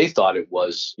failure, they thought it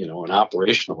was, an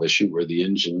operational issue where the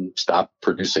engine stopped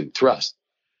producing thrust.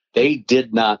 They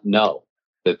did not know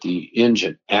that the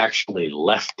engine actually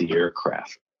left the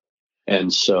aircraft.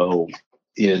 And so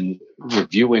in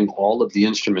reviewing all of the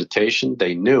instrumentation,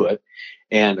 they knew it.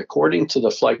 And according to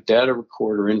the flight data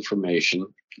recorder information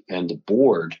and the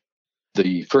board,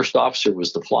 the first officer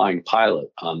was the flying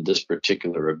pilot on this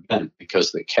particular event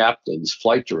because the captain's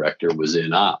flight director was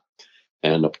in op.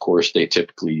 And of course, they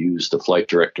typically use the flight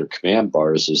director command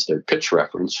bars as their pitch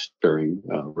reference during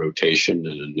rotation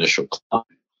and initial climb.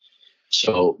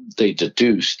 So they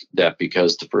deduced that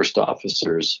because the first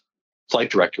officer's flight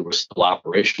director was still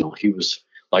operational, he was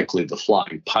likely the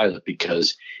flying pilot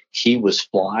because he was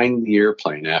flying the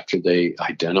airplane after they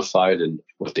identified and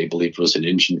what they believed was an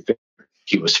engine failure.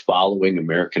 He was following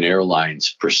American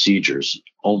Airlines procedures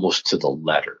almost to the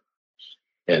letter.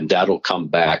 And that'll come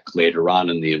back later on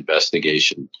in the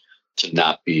investigation to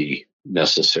not be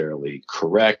necessarily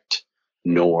correct,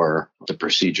 nor the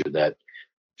procedure that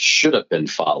should have been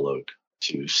followed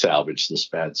to salvage this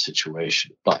bad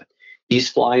situation. But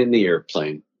he's flying the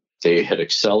airplane. They had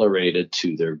accelerated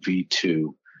to their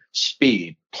V2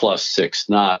 speed plus 6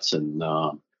 knots, and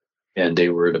they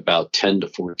were at about 10 to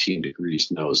 14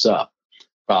 degrees nose up.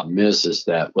 Problem is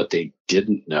that what they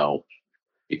didn't know,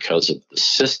 because of the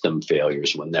system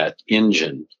failures, when that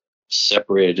engine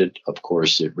separated, of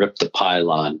course, it ripped the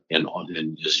pylon, and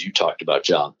as you talked about,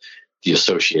 John, the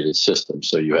associated systems.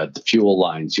 So you had the fuel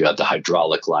lines, you had the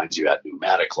hydraulic lines, you had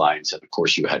pneumatic lines, and of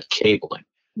course you had cabling.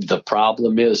 The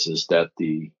problem is that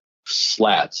the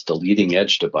slats, the leading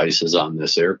edge devices on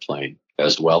this airplane,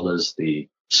 as well as the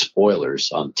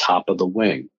spoilers on top of the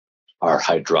wing, are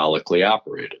hydraulically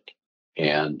operated.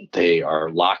 And they are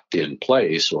locked in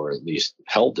place, or at least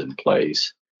held in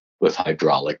place, with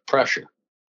hydraulic pressure.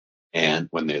 And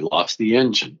when they lost the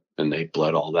engine and they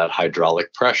bled all that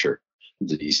hydraulic pressure,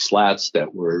 the slats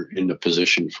that were in the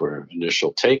position for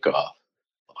initial takeoff,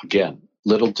 again,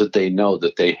 little did they know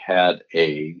that they had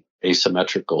a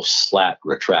asymmetrical slat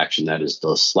retraction. That is,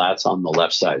 the slats on the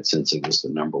left side, since it was the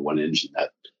number 1 engine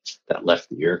that left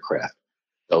the aircraft,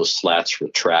 those slats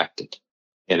retracted.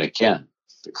 And again,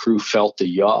 the crew felt the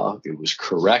yaw. It was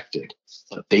corrected,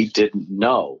 but they didn't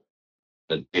know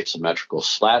the asymmetrical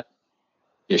slat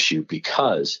issue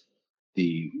because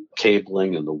the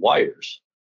cabling and the wires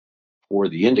for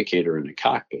the indicator in the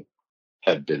cockpit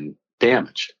had been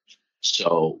damaged.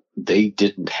 So they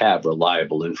didn't have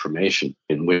reliable information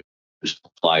in which to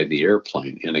fly the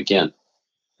airplane. And again,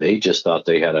 they just thought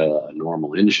they had a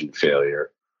normal engine failure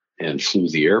and flew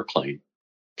the airplane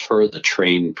per the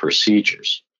trained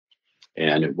procedures.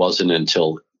 And it wasn't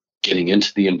until getting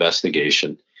into the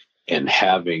investigation and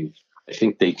having, I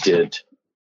think they did,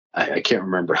 I can't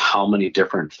remember how many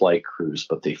different flight crews,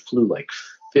 but they flew like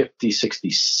 50, 60,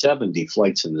 70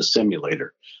 flights in the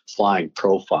simulator, flying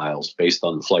profiles based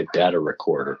on the flight data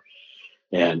recorder.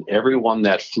 And everyone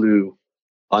that flew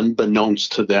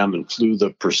unbeknownst to them and flew the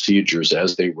procedures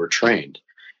as they were trained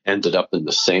ended up in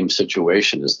the same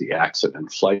situation as the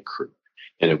accident flight crew.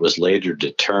 And it was later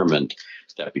determined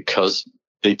that because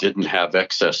they didn't have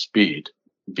excess speed,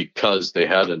 because they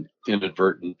had an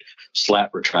inadvertent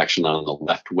slat retraction on the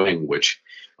left wing, which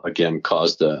again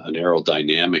caused an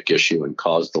aerodynamic issue and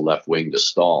caused the left wing to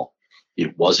stall,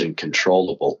 it wasn't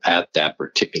controllable at that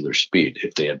particular speed.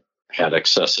 If they had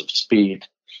excessive speed,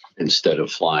 instead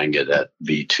of flying it at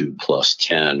V2 plus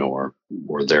 10 or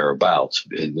thereabouts,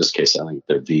 in this case, I think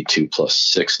they're V2 plus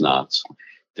 6 knots,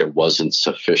 there wasn't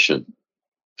sufficient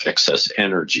excess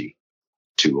energy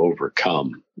to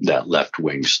overcome that left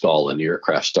wing stall, and the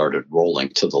aircraft started rolling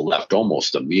to the left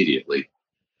almost immediately.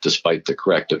 Despite the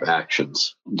corrective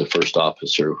actions, the first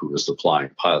officer, who was the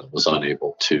flying pilot, was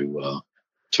unable to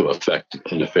effect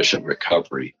an efficient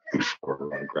recovery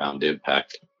before ground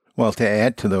impact. Well, to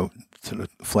add to the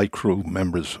flight crew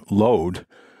members' load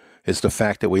is the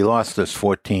fact that we lost this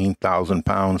 14,000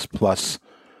 pounds plus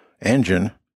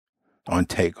engine on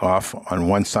takeoff on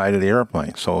one side of the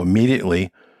airplane. So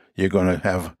immediately you're going to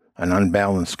have an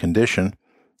unbalanced condition.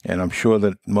 And I'm sure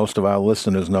that most of our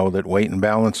listeners know that weight and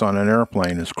balance on an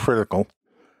airplane is critical.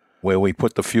 Where we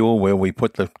put the fuel, where we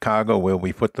put the cargo, where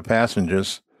we put the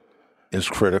passengers is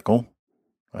critical.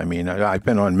 I mean, I've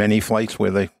been on many flights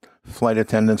where the flight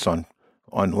attendants on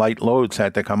light loads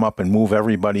had to come up and move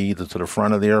everybody either to the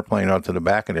front of the airplane or to the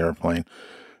back of the airplane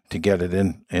to get it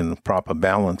in proper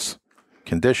balance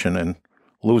condition. And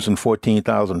losing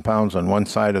 14,000 pounds on one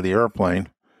side of the airplane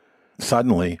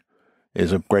suddenly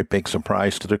is a great big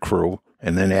surprise to the crew.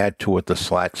 And then add to it the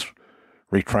slats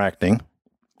retracting,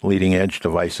 leading edge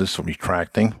devices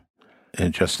retracting.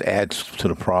 It just adds to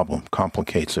the problem,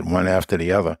 complicates it one after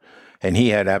the other. And he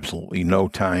had absolutely no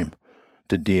time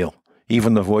to deal.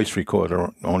 Even the voice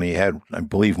recorder only had, I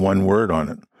believe, one word on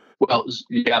it. Well,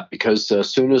 yeah, because as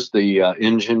soon as the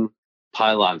engine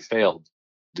pylon failed,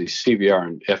 the CVR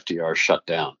and FDR shut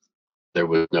down. There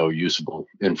was no usable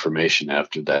information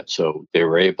after that. So they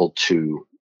were able to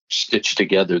stitch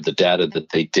together the data that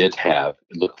they did have,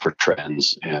 look for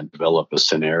trends, and develop a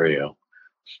scenario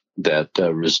that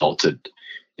resulted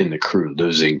in the crew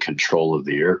losing control of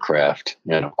the aircraft,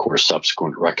 and of course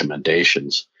subsequent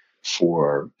recommendations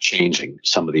for changing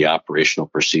some of the operational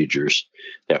procedures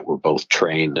that were both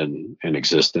trained and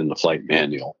exist in the flight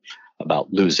manual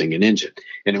about losing an engine.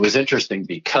 And it was interesting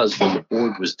because when the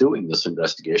board was doing this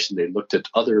investigation, they looked at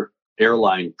other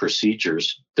airline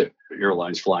procedures, the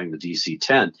airlines flying the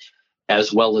DC-10,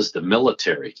 as well as the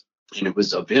military. And it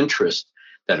was of interest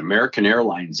that American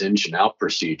Airlines engine out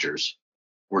procedures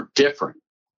were different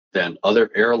than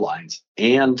other airlines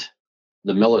and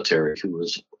the military, who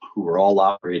were all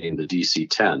operating the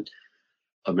DC-10.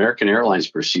 American Airlines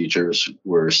procedures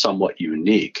were somewhat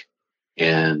unique.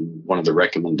 And one of the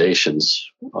recommendations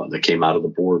that came out of the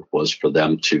board was for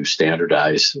them to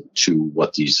standardize to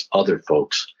what these other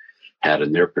folks had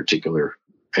in their particular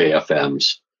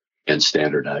AFMs and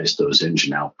standardize those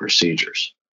engine out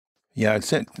procedures. Yeah,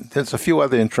 there's a few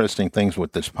other interesting things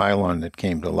with this pylon that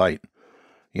came to light.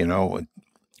 You know,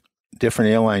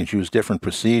 different airlines use different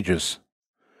procedures.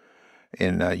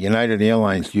 And United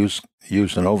Airlines used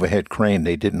an overhead crane.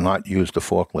 They did not use the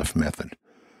forklift method.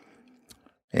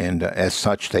 And as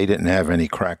such, they didn't have any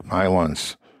cracked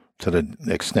pylons to the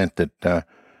extent that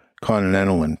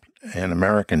Continental and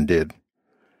American did.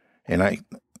 And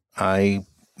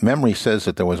memory says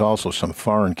that there was also some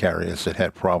foreign carriers that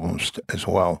had problems as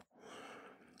well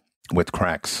with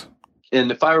cracks.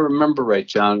 And if I remember right,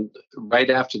 John, right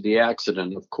after the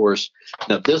accident, of course,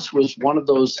 now this was one of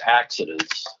those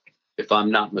accidents, if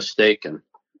I'm not mistaken,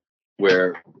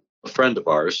 where a friend of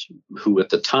ours, who at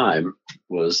the time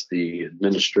was the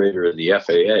administrator of the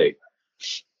FAA,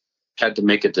 had to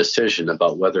make a decision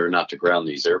about whether or not to ground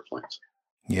these airplanes.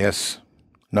 Yes,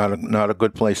 not a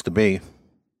good place to be.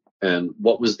 And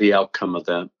what was the outcome of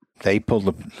that? They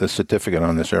pulled the certificate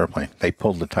on this airplane. They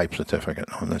pulled the type certificate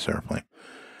on this airplane,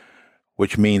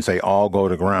 which means they all go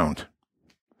to ground,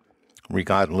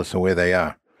 regardless of where they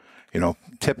are. You know,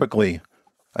 typically,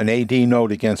 an AD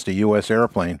note against a U.S.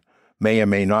 airplane may or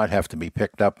may not have to be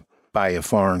picked up by a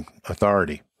foreign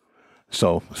authority.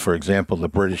 So, for example, the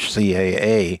British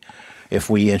CAA, if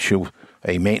we issue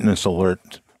a maintenance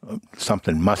alert,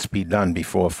 something must be done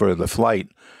before further flight,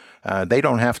 they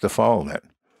don't have to follow that.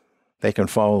 They can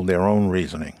follow their own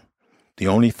reasoning. The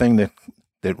only thing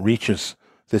that reaches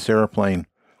this airplane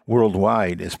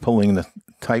worldwide is pulling the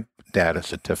type data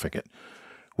certificate,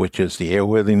 which is the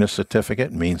airworthiness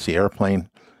certificate, means the airplane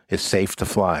is safe to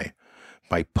fly.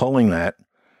 By pulling that,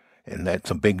 and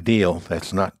that's a big deal,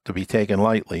 that's not to be taken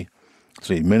lightly.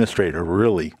 So the administrator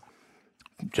really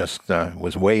just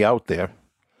was way out there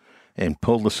and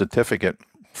pulled the certificate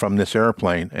from this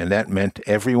airplane, and that meant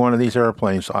every one of these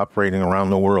airplanes operating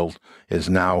around the world is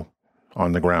now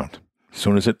on the ground. As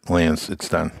soon as it lands, it's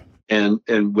done. And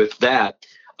with that,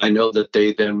 I know that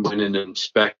they then went in and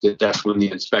inspected. That's when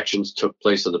the inspections took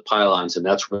place of the pylons, and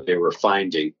that's where they were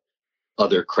finding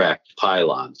other cracked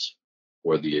pylons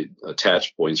or the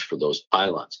attach points for those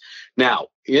pylons. Now,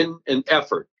 in an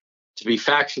effort to be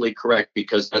factually correct,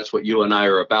 because that's what you and I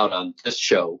are about on this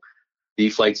show, the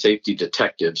Flight Safety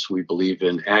Detectives, we believe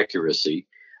in accuracy,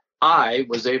 I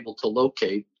was able to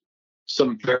locate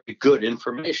some very good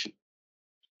information.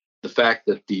 The fact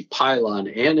that the pylon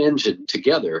and engine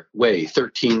together weigh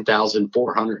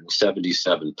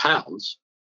 13,477 pounds,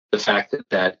 the fact that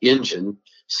that engine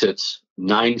sits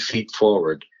 9 feet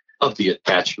forward of the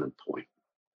attachment point.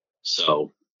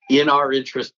 So in our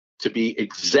interest to be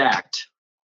exact,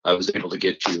 I was able to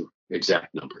get you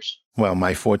exact numbers. Well,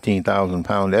 my 14,000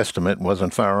 pound estimate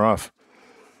wasn't far off.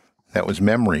 That was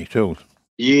memory, too.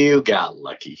 You got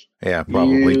lucky. Yeah,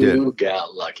 probably did. You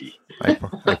got lucky. I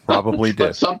probably did.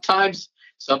 But sometimes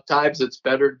it's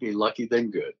better to be lucky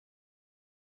than good.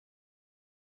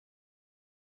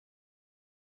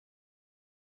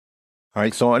 All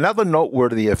right, so another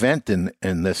noteworthy event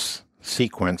in this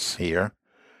sequence here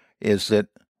is that,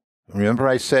 remember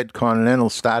I said Continental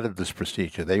started this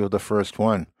procedure. They were the first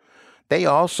one. They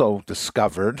also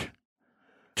discovered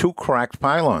 2 cracked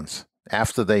pylons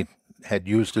after they had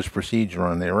used this procedure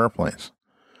on their airplanes.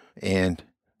 And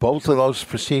both of those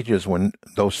procedures, when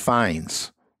those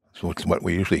finds, so it's what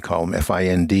we usually call them,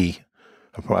 FIND,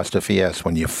 apostrophe S,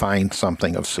 when you find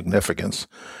something of significance,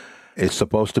 it's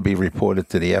supposed to be reported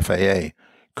to the FAA.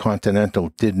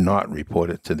 Continental did not report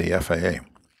it to the FAA.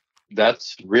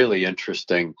 That's really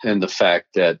interesting in the fact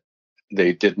that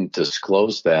they didn't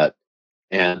disclose that.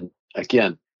 And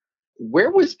again,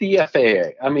 where was the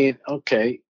FAA? I mean,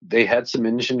 okay, they had some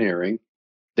engineering.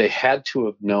 They had to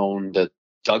have known that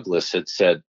Douglas had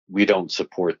said, we don't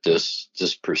support this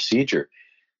procedure.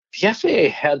 The FAA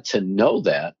had to know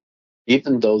that,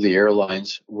 even though the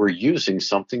airlines were using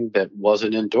something that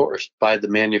wasn't endorsed by the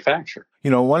manufacturer.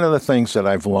 You know, one of the things that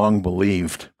I've long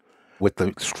believed with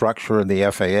the structure of the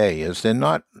FAA is they're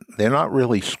not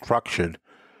really structured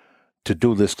to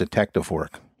do this detective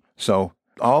work. So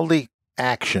all the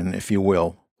action, if you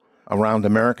will, around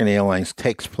American Airlines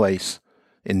takes place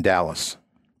in Dallas.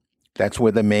 That's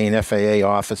where the main FAA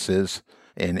office is,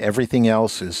 and everything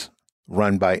else is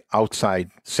run by outside,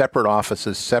 separate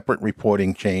offices, separate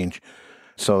reporting change.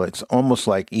 So it's almost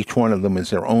like each one of them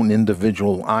is their own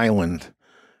individual island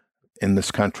in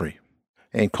this country.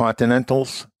 And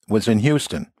Continental's was in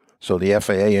Houston. So the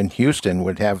FAA in Houston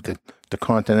would have the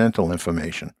Continental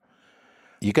information.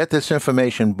 You get this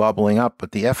information bubbling up,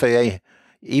 but the FAA,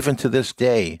 even to this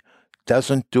day,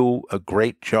 doesn't do a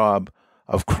great job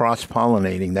of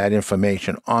cross-pollinating that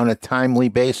information on a timely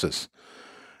basis.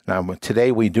 Now,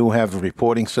 today we do have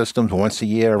reporting systems. Once a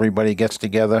year, everybody gets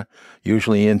together,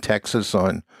 usually in Texas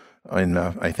on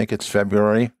I think it's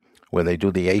February, where they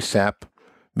do the ASAP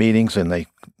meetings and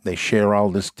they share all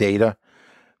this data.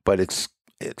 But it's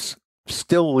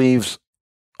still leaves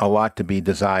a lot to be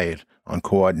desired on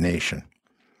coordination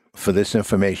for this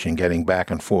information getting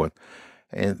back and forth.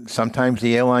 And sometimes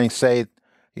the airlines say,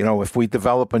 you know, if we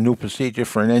develop a new procedure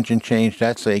for an engine change,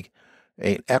 that's an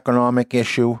economic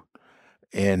issue,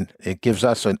 and it gives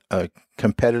us a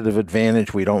competitive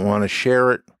advantage. We don't want to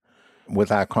share it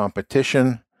with our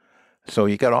competition. So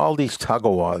you got all these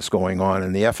tug-of-wars going on,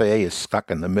 and the FAA is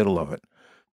stuck in the middle of it.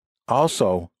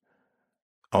 Also,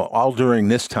 all during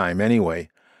this time anyway,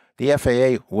 the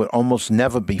FAA would almost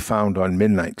never be found on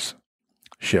midnights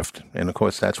shift. And of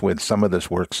course, that's where some of this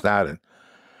work started.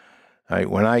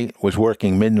 When I was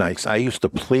working midnights, I used to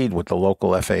plead with the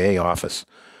local FAA office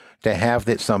to have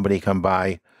somebody come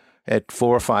by at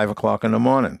 4 or 5 o'clock in the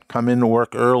morning, come into work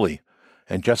early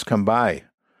and just come by,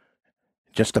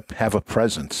 just to have a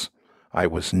presence. I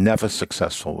was never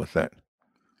successful with that.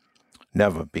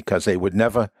 Never, because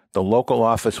the local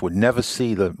office would never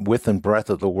see the width and breadth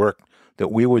of the work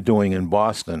that we were doing in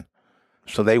Boston,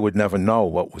 so they would never know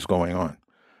what was going on.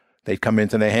 They'd come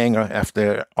into the hangar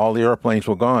after all the airplanes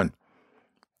were gone,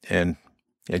 and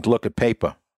they'd look at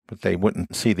paper, but they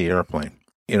wouldn't see the airplane.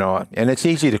 You know, and it's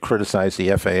easy to criticize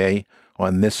the FAA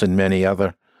on this and many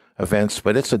other events,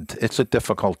 but it's a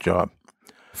difficult job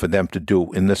for them to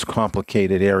do in this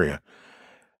complicated area.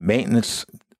 Maintenance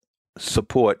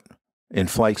support in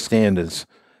flight standards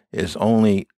is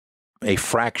only a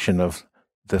fraction of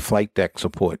the flight deck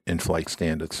support in flight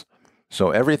standards.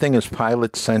 So everything is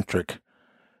pilot-centric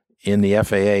in the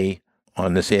FAA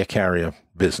on this air carrier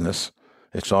business.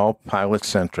 It's all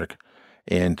pilot-centric,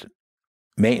 and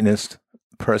maintenance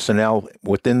personnel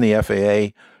within the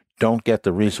FAA don't get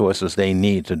the resources they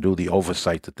need to do the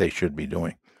oversight that they should be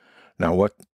doing. Now,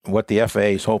 what the FAA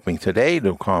is hoping today to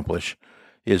accomplish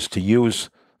is to use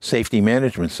safety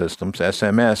management systems,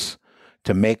 SMS,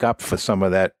 to make up for some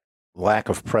of that lack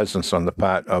of presence on the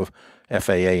part of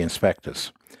FAA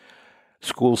inspectors.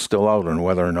 School's still out on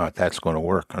whether or not that's going to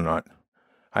work or not.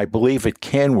 I believe it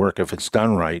can work if it's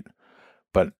done right,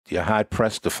 but you're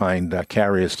hard-pressed to find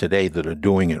carriers today that are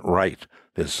doing it right.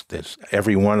 There's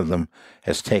every one of them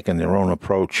has taken their own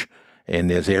approach, and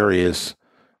there's areas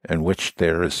in which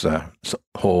there is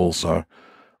holes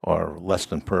or less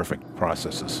than perfect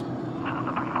processes.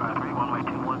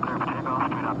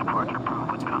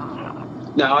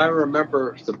 Now, I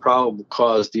remember the problem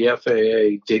caused the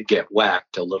FAA did get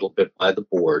whacked a little bit by the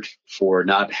board for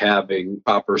not having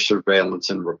proper surveillance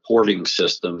and reporting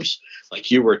systems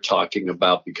like you were talking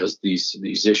about, because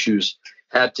these issues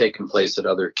had taken place at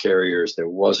other carriers. There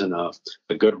wasn't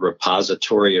a good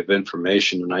repository of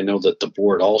information. And I know that the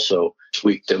board also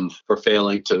tweaked them for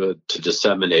failing to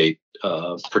disseminate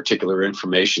particular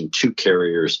information to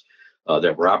carriers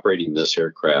that were operating this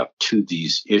aircraft to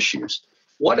these issues.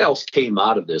 What else came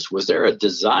out of this? Was there a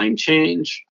design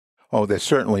change? Oh, there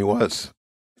certainly was.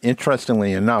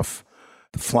 Interestingly enough,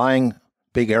 flying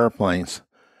big airplanes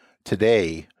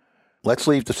today, let's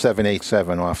leave the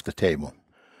 787 off the table.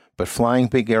 But flying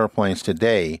big airplanes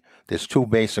today, there's two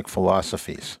basic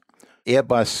philosophies.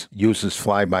 Airbus uses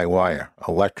fly-by-wire,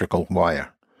 electrical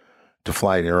wire, to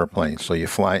fly the airplane. So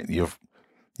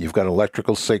you've got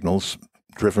electrical signals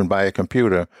driven by a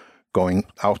computer going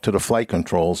out to the flight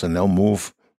controls, and they'll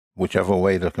move whichever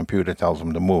way the computer tells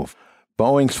them to move.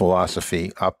 Boeing's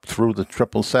philosophy up through the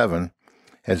 777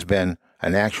 has been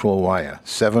an actual wire,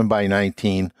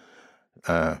 7x19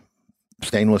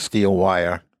 stainless steel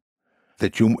wire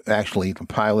that the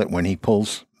pilot, when he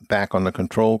pulls back on the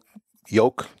control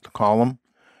yoke, the column,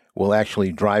 will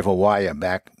actually drive a wire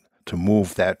back to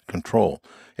move that control.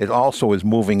 It also is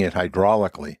moving it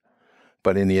hydraulically,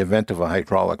 but in the event of a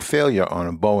hydraulic failure on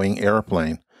a Boeing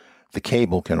airplane, the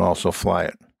cable can also fly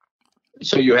it.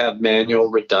 So you have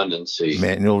manual redundancy.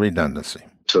 Manual redundancy.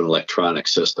 To an electronic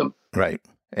system. Right.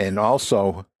 And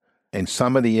also, in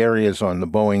some of the areas on the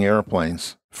Boeing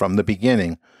airplanes, from the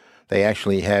beginning, they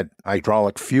actually had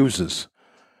hydraulic fuses.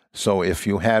 So if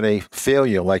you had a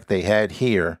failure like they had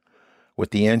here,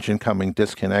 with the engine coming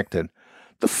disconnected,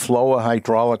 the flow of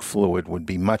hydraulic fluid would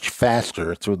be much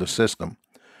faster through the system.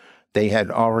 They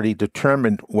had already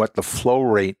determined what the flow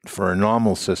rate for a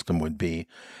normal system would be,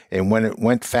 and when it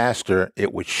went faster,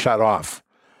 it would shut off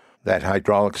that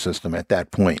hydraulic system at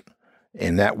that point,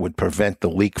 and that would prevent the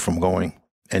leak from going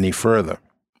any further.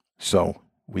 So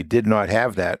we did not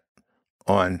have that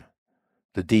on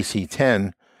the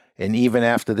DC-10, and even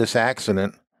after this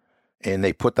accident, and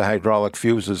they put the hydraulic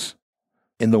fuses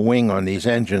in the wing on these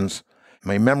engines,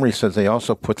 my memory says they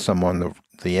also put some on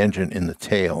the engine in the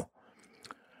tail,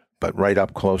 but right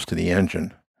up close to the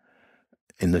engine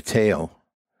in the tail.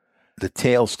 The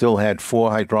tail still had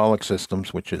 4 hydraulic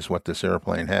systems, which is what this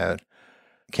airplane had,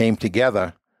 came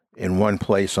together in one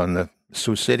place on the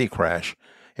Sioux City crash.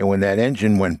 And when that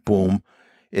engine went boom,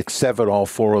 it severed all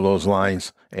 4 of those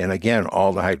lines. And again,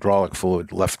 all the hydraulic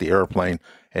fluid left the airplane,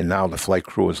 and now the flight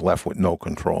crew is left with no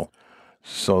control.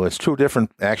 So there's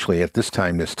actually at this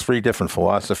time, there's 3 different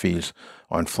philosophies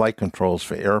on flight controls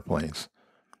for airplanes,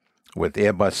 with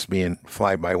Airbus being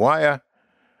fly-by-wire,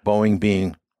 Boeing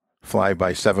being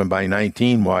fly-by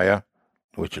 7x19 wire,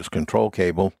 which is control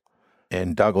cable,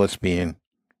 and Douglas being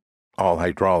all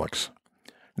hydraulics.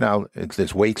 Now,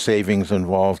 there's weight savings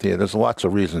involved here. There's lots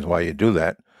of reasons why you do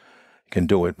that. You can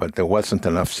do it, but there wasn't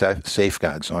enough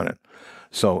safeguards on it.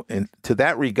 So to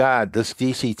that regard, this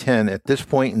DC-10 at this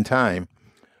point in time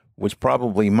was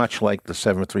probably much like the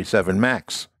 737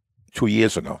 MAX 2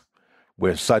 years ago,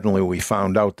 where suddenly we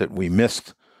found out that we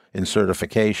missed in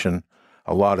certification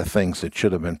a lot of things that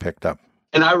should have been picked up.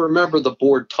 And I remember the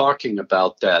board talking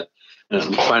about that, and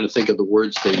I'm trying to think of the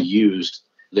words they used.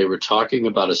 They were talking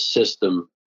about a system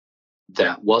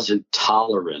that wasn't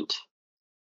tolerant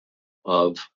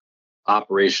of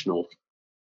operational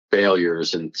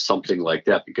failures and something like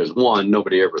that, because one,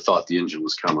 nobody ever thought the engine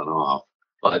was coming off,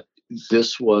 but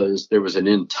there was an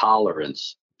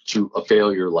intolerance to a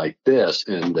failure like this,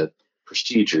 and that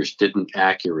procedures didn't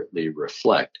accurately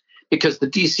reflect. Because the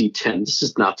DC-10, this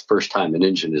is not the first time an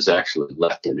engine has actually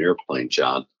left an airplane,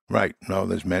 John. Right. No,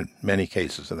 there's many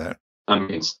cases of that. I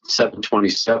mean,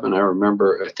 727, I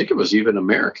remember, I think it was even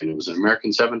American. It was an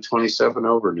American 727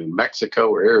 over New Mexico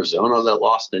or Arizona that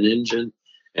lost an engine,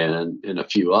 and a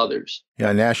few others.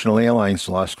 Yeah, National Airlines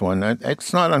lost one.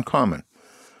 It's not uncommon.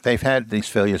 They've had these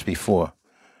failures before.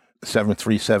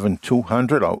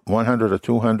 737-200 or 100 or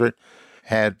 200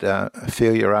 had a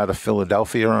failure out of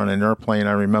Philadelphia on an airplane,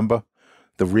 I remember.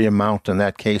 The rear mount in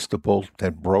that case, the bolt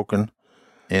had broken,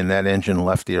 and that engine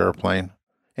left the airplane.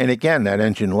 And again, that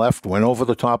engine went over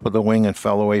the top of the wing and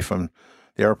fell away from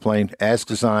the airplane as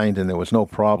designed, and there was no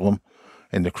problem,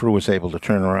 and the crew was able to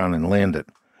turn around and land it.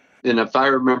 And if I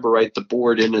remember right, the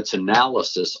board in its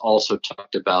analysis also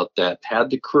talked about that had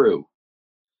the crew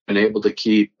been able to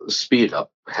keep speed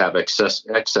up, have excess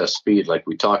speed like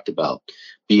we talked about,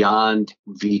 beyond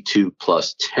V2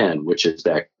 plus 10, which is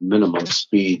that minimum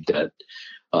speed that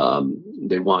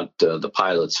they want the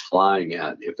pilots flying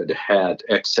at. If it had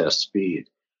excess speed,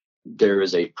 there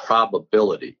is a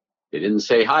probability. They didn't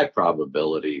say high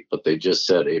probability, but they just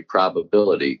said a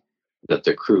probability that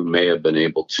the crew may have been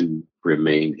able to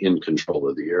remain in control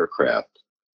of the aircraft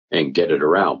and get it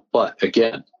around. But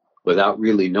again, without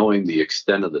really knowing the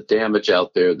extent of the damage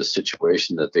out there, the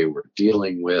situation that they were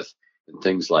dealing with, and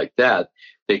things like that,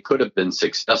 they could have been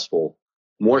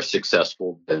more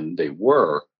successful than they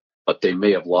were, but they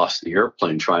may have lost the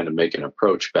airplane trying to make an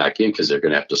approach back in, because they're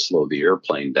going to have to slow the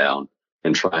airplane down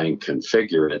and try and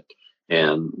configure it.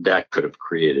 And that could have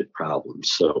created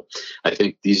problems. So I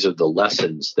think these are the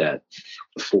lessons that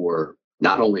for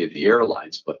not only the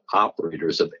airlines, but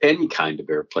operators of any kind of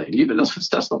airplane, even if it's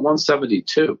Cessna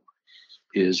 172,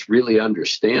 is really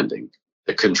understanding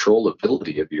the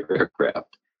controllability of your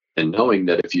aircraft and knowing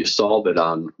that if you solve it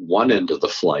on one end of the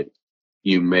flight,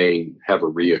 you may have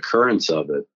a reoccurrence of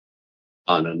it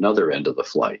on another end of the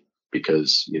flight.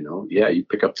 Because, you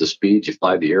pick up the speed, you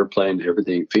fly the airplane,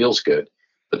 everything feels good,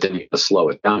 but then you got to slow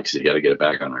it down because you got to get it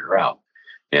back on the ground.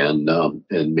 And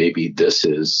maybe this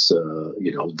is,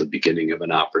 the beginning of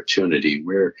an opportunity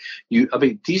where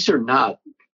these are not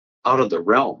out of the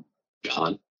realm,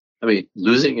 John.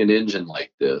 Losing an engine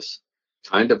like this,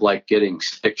 kind of like getting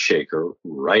stick shaker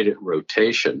right at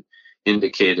rotation,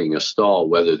 indicating a stall,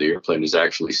 whether the airplane is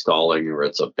actually stalling or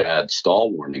it's a bad stall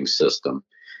warning system.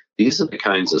 These are the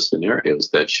kinds of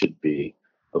scenarios that should be,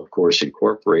 of course,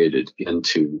 incorporated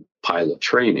into pilot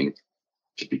training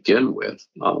to begin with.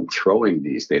 Throwing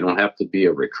these, they don't have to be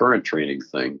a recurrent training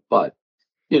thing, but,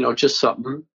 just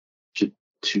something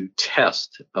to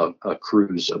test a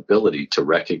crew's ability to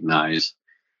recognize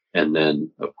and then,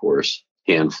 of course,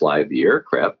 hand fly the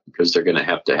aircraft, because they're going to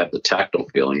have the tactile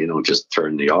feeling. You don't just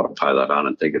turn the autopilot on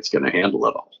and think it's going to handle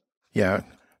it all. Yeah,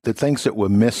 the things that were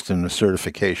missed in the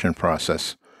certification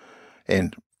process.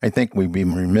 And I think we'd be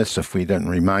remiss if we didn't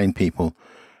remind people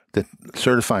that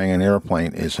certifying an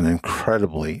airplane is an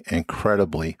incredibly,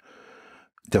 incredibly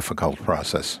difficult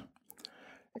process.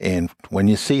 And when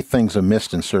you see things are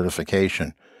missed in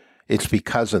certification, it's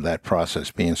because of that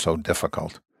process being so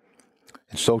difficult.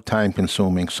 It's so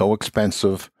time-consuming, so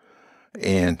expensive,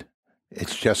 and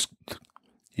it's just,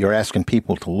 you're asking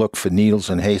people to look for needles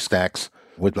in haystacks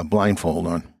with a blindfold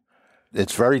on.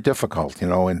 It's very difficult,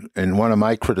 and one of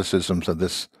my criticisms of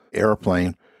this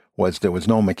airplane was there was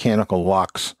no mechanical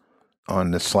locks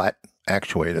on the slat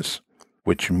actuators,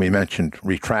 which we mentioned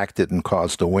retracted and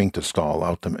caused the wing to stall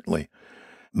ultimately.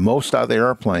 Most other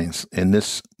airplanes in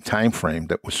this time frame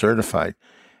that were certified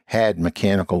had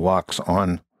mechanical locks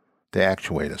on the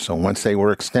actuator. So once they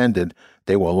were extended,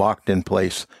 they were locked in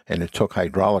place, and it took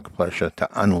hydraulic pressure to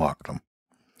unlock them.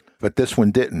 But this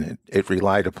one didn't. It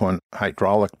relied upon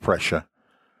hydraulic pressure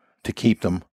to keep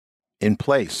them in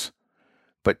place.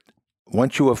 But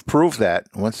once you have proved that,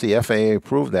 once the FAA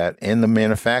approved that, and the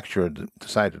manufacturer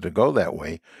decided to go that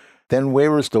way, then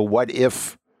where is the what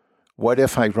if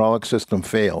hydraulic system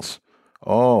fails?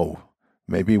 Oh,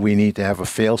 maybe we need to have a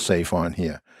fail-safe on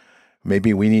here.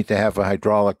 Maybe we need to have a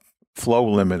hydraulic flow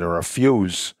limit or a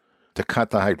fuse to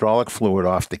cut the hydraulic fluid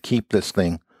off to keep this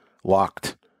thing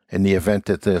locked in the event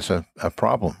that there's a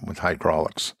problem with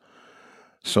hydraulics.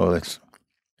 So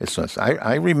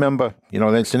I remember,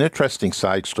 it's an interesting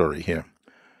side story here.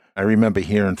 I remember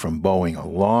hearing from Boeing a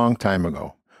long time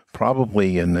ago,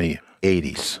 probably in the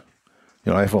 80s.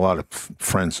 I have a lot of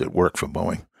friends that work for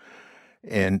Boeing.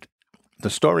 And the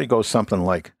story goes something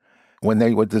like, when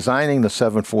they were designing the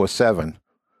 747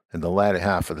 in the latter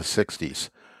half of the 60s,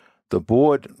 the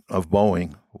board of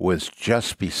Boeing was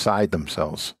just beside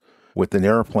themselves with an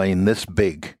airplane this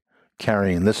big,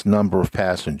 carrying this number of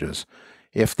passengers,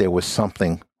 if there was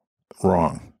something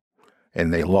wrong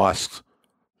and they lost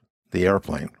the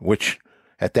airplane, which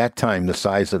at that time the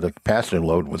size of the passenger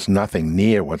load was nothing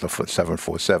near what the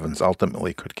 747s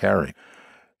ultimately could carry.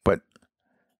 But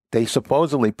they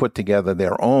supposedly put together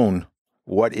their own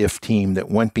what-if team that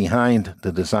went behind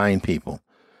the design people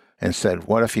and said,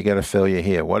 what if you get a failure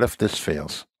here? What if this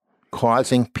fails?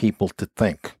 Causing people to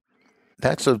think.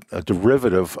 That's a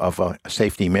derivative of a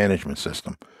safety management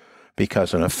system,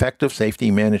 because an effective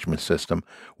safety management system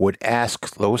would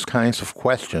ask those kinds of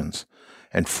questions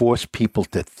and force people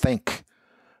to think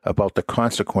about the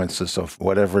consequences of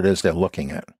whatever it is they're looking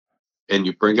at. And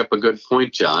you bring up a good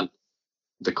point, John.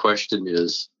 The question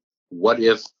is, what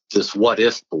if this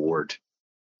what-if board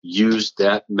used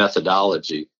that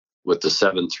methodology with the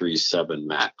 737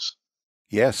 MAX?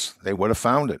 Yes, they would have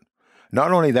found it.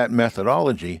 Not only that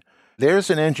methodology,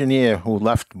 there's an engineer who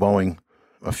left Boeing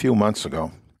a few months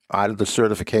ago out of the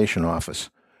certification office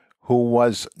who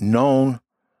was known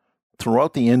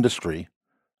throughout the industry,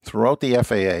 throughout the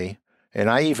FAA, and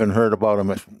I even heard about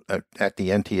him at the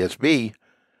NTSB,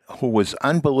 who was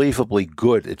unbelievably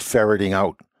good at ferreting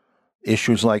out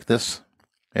issues like this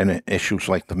and issues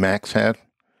like the MAX had.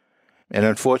 And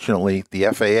unfortunately, the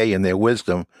FAA, in their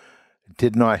wisdom,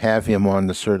 did not have him on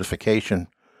the certification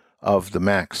of the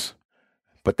MAX.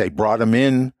 But they brought him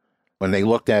in when they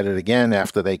looked at it again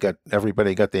after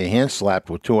everybody got their hands slapped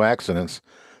with 2 accidents.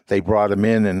 They brought him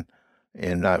in,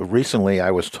 and recently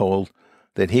I was told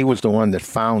that he was the one that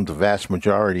found the vast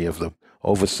majority of the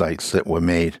oversights that were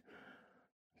made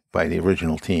by the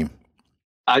original team.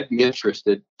 I'd be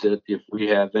interested that if we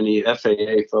have any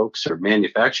FAA folks or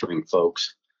manufacturing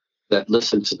folks that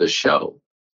listen to the show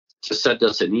to send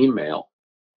us an email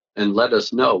and let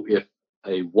us know if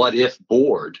a what-if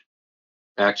board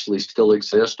actually still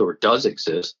exists or does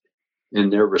exist in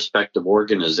their respective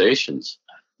organizations.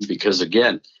 Because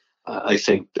again, I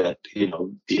think that,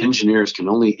 the engineers can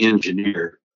only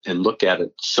engineer and look at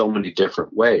it so many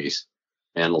different ways.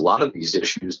 And a lot of these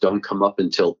issues don't come up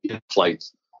until in-flight,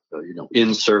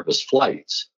 in-service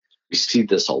flights. We see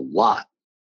this a lot.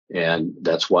 And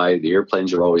that's why the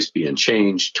airplanes are always being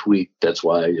changed, tweaked. That's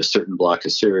why a certain block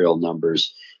of serial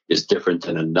numbers is different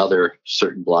than another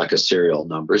certain block of serial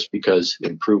numbers, because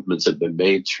improvements have been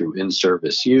made through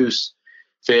in-service use,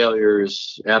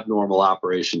 failures, abnormal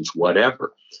operations,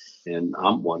 whatever. And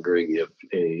I'm wondering if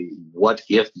a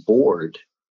what-if board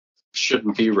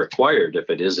shouldn't be required, if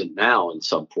it isn't now in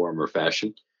some form or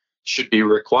fashion, should be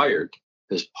required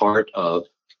as part of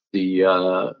the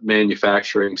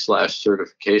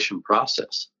manufacturing/certification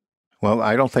process. Well,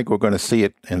 I don't think we're going to see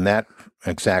it in that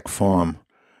exact form,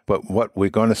 but what we're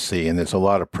going to see, and there's a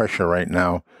lot of pressure right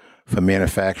now for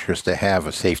manufacturers to have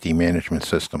a safety management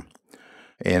system.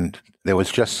 And there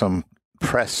was just some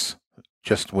press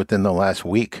just within the last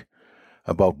week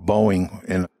about Boeing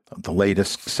and the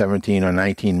latest $17 or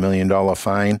 $19 million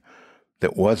fine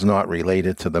that was not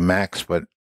related to the MAX, but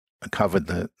covered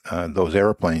those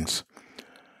airplanes.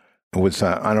 It was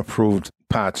unapproved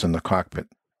parts in the cockpit.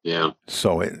 Yeah.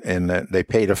 So, they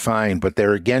paid a fine, but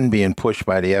they're again being pushed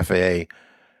by the FAA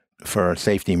for a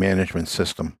safety management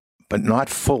system, but not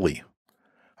fully.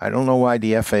 I don't know why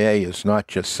the FAA is not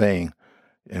just saying,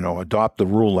 adopt the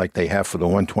rule like they have for the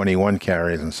 121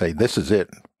 carriers and say, this is it.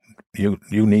 You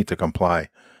need to comply.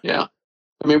 Yeah.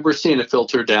 I mean, we're seeing it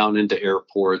filter down into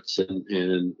airports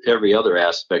and every other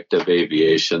aspect of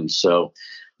aviation. So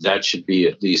that should be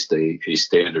at least a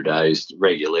standardized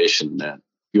regulation that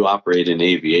you operate in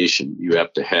aviation. You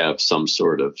have to have some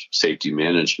sort of safety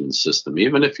management system,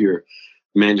 even if you're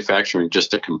manufacturing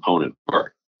just a component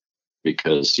part,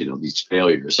 because, these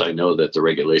failures, I know that the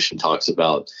regulation talks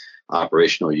about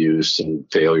operational use and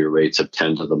failure rates of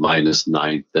 10 to the minus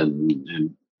ninth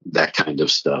and that kind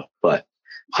of stuff. But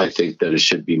I think that it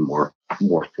should be more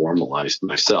formalized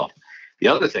myself. The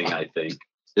other thing I think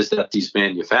is that these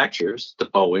manufacturers, the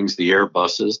Boeings, the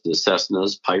Airbuses, the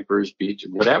Cessnas, Pipers, Beech,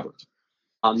 whatever,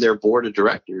 on their board of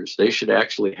directors, they should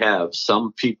actually have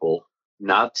some people,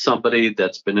 not somebody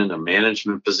that's been in a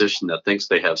management position that thinks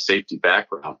they have safety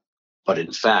background, but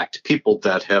in fact, people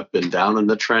that have been down in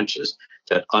the trenches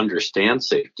that understand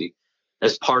safety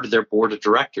as part of their board of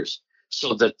directors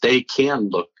so that they can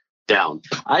look down.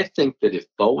 I think that if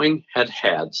Boeing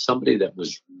had somebody that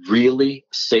was really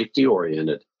safety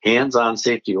oriented, hands-on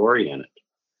safety oriented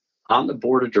on the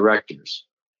board of directors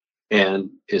and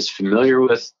is familiar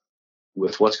with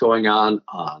what's going on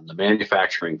the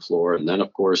manufacturing floor, and then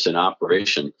of course in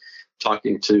operation,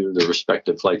 talking to the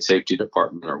respective flight safety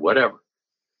department or whatever,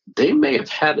 they may have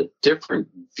had a different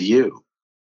view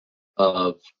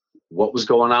of what was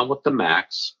going on with the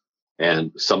MAX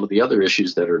and some of the other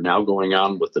issues that are now going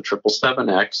on with the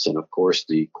 777X, and of course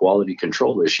the quality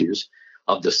control issues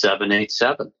of the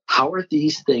 787. How are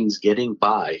these things getting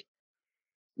by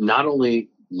not only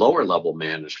lower level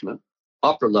management,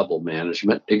 upper level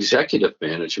management, executive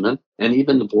management, and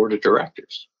even the board of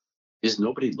directors? Is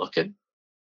nobody looking?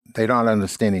 They're not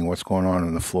understanding what's going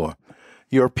on the floor.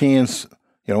 Europeans,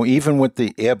 even with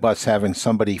the Airbus having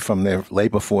somebody from their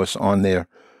labor force on their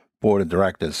board of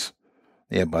directors,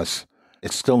 Airbus,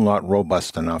 it's still not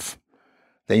robust enough.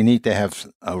 They need to have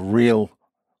a real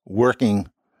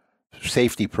working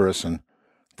safety person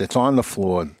that's on the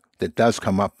floor that does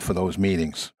come up for those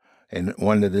meetings, and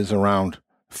one that is around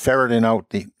ferreting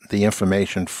out the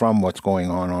information from what's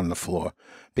going on the floor,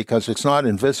 because it's not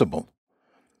invisible.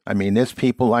 I mean, there's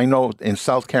people I know in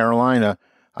South Carolina,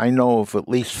 I know of at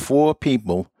least 4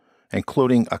 people,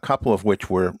 including a couple of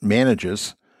which were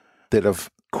managers, that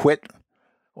have quit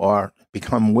or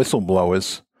become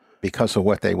whistleblowers because of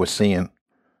what they were seeing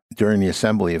during the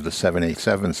assembly of the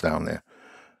 787s down there.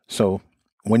 So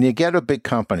when you get a big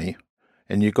company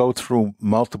and you go through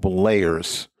multiple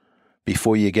layers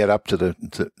before you get up to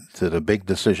the big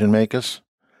decision makers,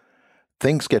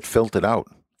 things get filtered out.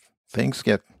 Things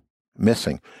get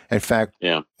missing. In fact,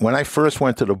 When I first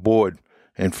went to the board,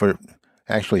 and for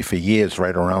years,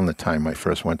 right around the time I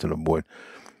first went to the board,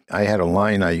 I had a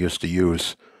line I used to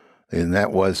use, and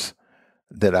that was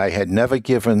that I had never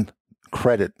given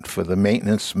credit for the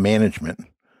maintenance management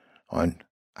on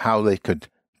how they could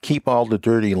keep all the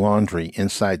dirty laundry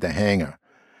inside the hangar.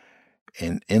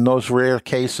 And in those rare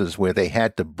cases where they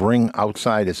had to bring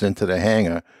outsiders into the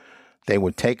hangar, they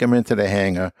would take them into the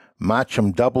hangar, march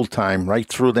them double time right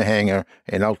through the hangar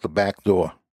and out the back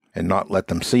door, and not let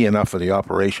them see enough of the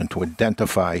operation to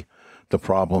identify the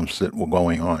problems that were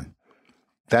going on.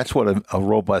 That's what a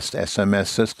robust SMS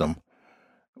system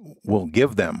will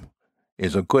give them,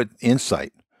 is a good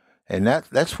insight. And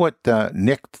that's what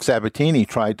Nick Sabatini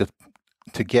tried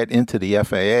to get into the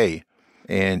FAA,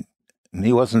 and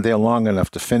he wasn't there long enough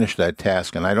to finish that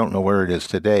task, and I don't know where it is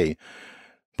today.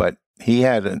 But he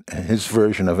had his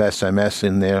version of SMS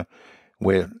in there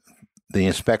where the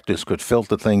inspectors could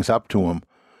filter things up to him.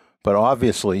 But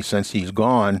obviously, since he's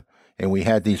gone and we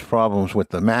had these problems with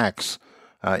the MAX,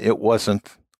 it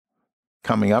wasn't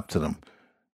coming up to them,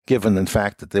 given the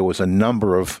fact that there was a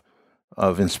number of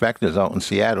inspectors out in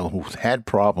Seattle who had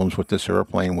problems with this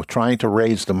airplane, were trying to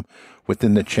raise them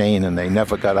within the chain, and they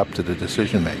never got up to the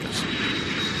decision makers.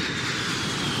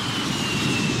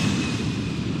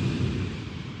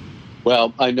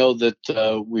 Well, I know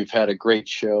that we've had a great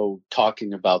show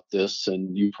talking about this,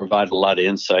 and you provide a lot of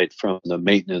insight from the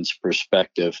maintenance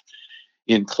perspective.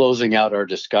 In closing out our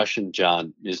discussion,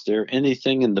 John, is there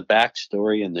anything in the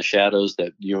backstory and the shadows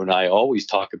that you and I always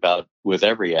talk about with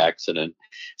every accident?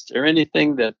 Is there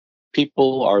anything that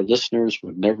people, our listeners,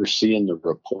 would never see in the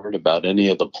report about any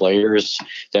of the players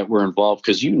that were involved?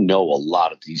 Because you know a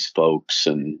lot of these folks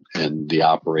and the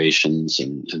operations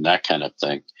and that kind of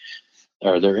thing.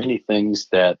 Are there any things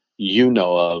that you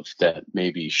know of that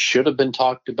maybe should have been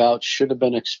talked about, should have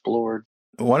been explored?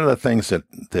 One of the things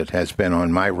that has been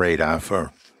on my radar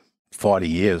for 40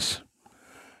 years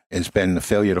has been the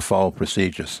failure to follow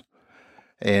procedures.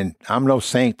 And I'm no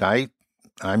saint. I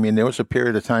mean, there was a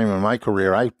period of time in my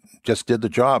career I just did the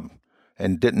job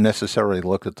and didn't necessarily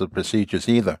look at the procedures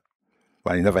either.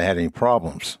 But I never had any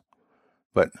problems.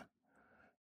 But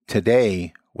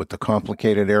today, with the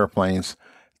complicated airplanes,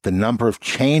 the number of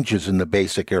changes in the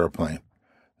basic airplane,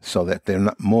 so that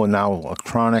they're more now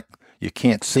electronic, you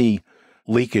can't see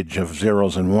leakage of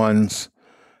zeros and ones.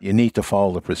 You need to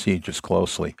follow the procedures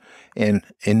closely. And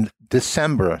in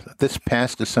December, this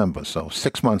past December, so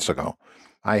 6 months ago,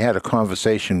 I had a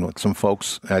conversation with some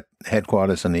folks at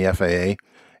headquarters in the FAA,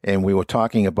 and we were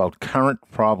talking about current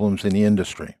problems in the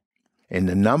industry. And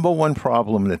the number one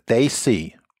problem that they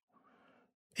see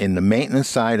in the maintenance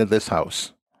side of this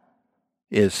house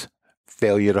is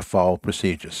failure to follow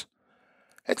procedures.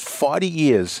 It's 40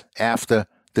 years after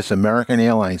this American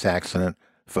Airlines accident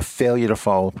for failure to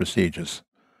follow procedures.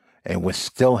 And we're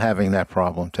still having that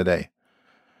problem today.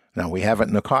 Now, we have it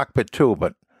in the cockpit too,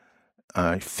 but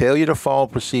failure to follow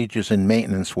procedures in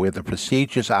maintenance where the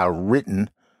procedures are written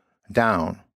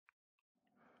down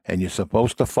and you're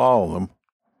supposed to follow them,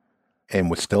 and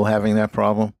we're still having that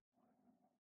problem,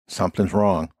 something's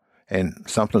wrong. And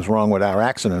something's wrong with our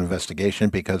accident investigation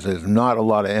because there's not a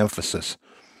lot of emphasis.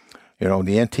 You know,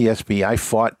 the NTSB, I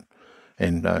fought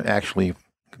and actually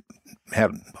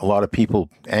had a lot of people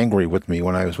angry with me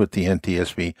when I was with the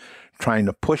NTSB, trying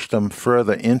to push them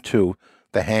further into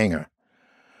the hangar.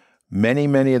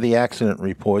 Many of the accident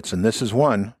reports, and this is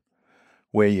one,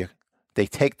 where they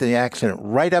take the accident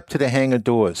right up to the hangar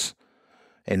doors,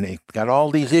 and they got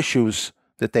all these issues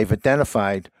that they've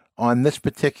identified on this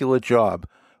particular job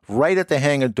right at the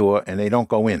hangar door, and they don't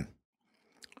go in.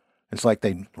 It's like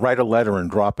they write a letter and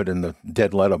drop it in the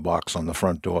dead letter box on the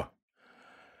front door.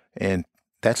 And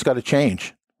that's got to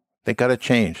change. They got to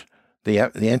change. The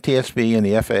NTSB and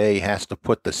the FAA has to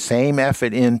put the same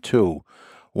effort into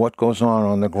what goes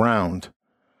on the ground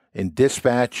in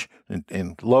dispatch,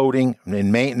 in loading,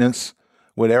 in maintenance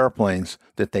with airplanes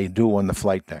that they do on the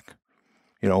flight deck.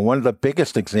 You know, one of the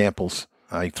biggest examples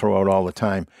I throw out all the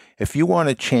time, if you want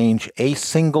to change a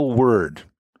single word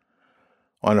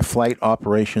on a flight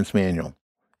operations manual,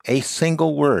 a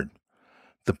single word,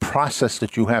 the process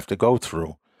that you have to go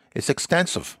through is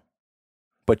extensive.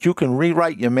 But you can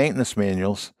rewrite your maintenance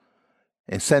manuals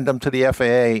and send them to the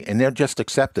FAA, and they're just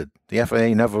accepted. The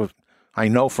FAA never, I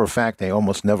know for a fact, they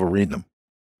almost never read them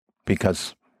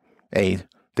because A,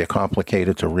 they're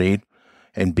complicated to read,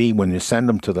 and B, when you send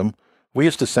them to them, we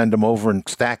used to send them over in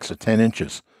stacks of 10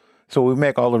 inches. So we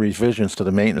make all the revisions to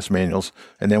the maintenance manuals,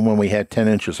 and then when we had 10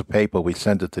 inches of paper, we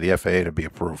send it to the FAA to be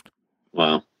approved.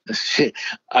 Wow.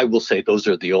 I will say those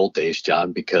are the old days,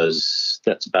 John, because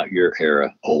that's about your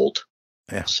era old.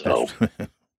 Yeah. So,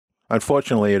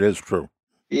 unfortunately, it is true.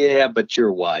 Yeah, but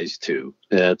you're wise too.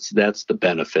 That's the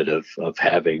benefit of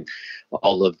having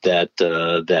all of that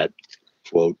that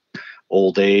quote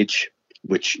old age,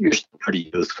 which you're still pretty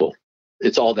youthful.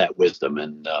 It's all that wisdom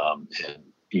and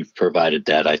you've provided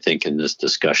that, I think, in this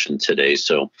discussion today.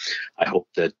 So I hope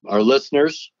that our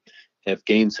listeners have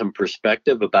gained some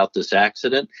perspective about this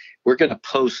accident. We're going to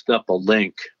post up a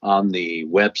link on the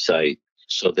website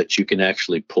so that you can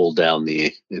actually pull down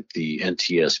the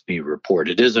NTSB report.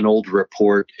 It is an old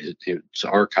report. It's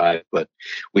archived, but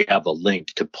we have a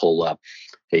link to pull up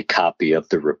a copy of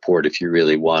the report if you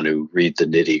really want to read the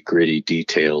nitty-gritty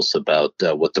details about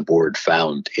what the board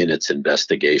found in its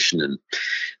investigation and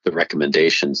the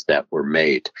recommendations that were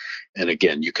made. And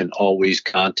again, you can always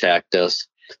contact us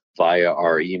via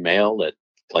our email at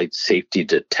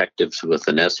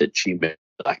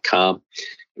flightsafetydetectives@gmail.com.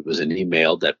 It was an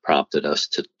email that prompted us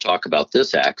to talk about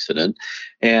this accident,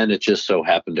 and it just so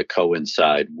happened to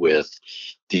coincide with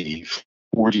the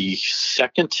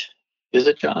 42nd. Is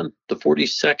it, John? The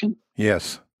 42nd?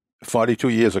 Yes, 42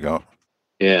 years ago.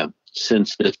 Yeah,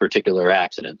 since this particular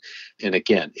accident. And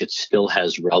again, it still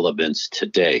has relevance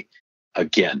today.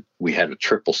 Again, we had a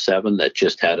 777 that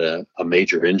just had a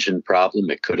major engine problem.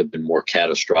 It could have been more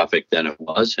catastrophic than it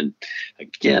was. And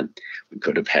again, we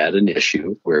could have had an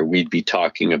issue where we'd be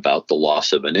talking about the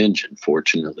loss of an engine.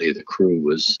 Fortunately, the crew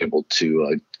was able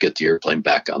to get the airplane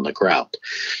back on the ground.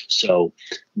 So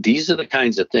these are the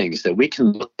kinds of things that we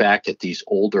can look back at these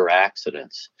older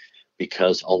accidents,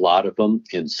 because a lot of them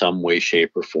in some way,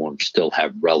 shape, or form still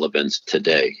have relevance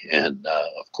today. And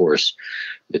of course,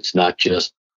 it's not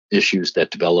just issues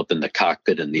that develop in the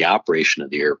cockpit and the operation of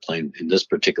the airplane. In this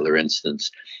particular instance,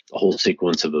 the whole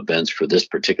sequence of events for this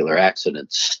particular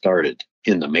accident started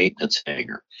in the maintenance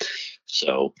hangar.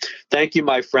 So thank you,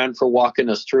 my friend, for walking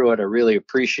us through it. I really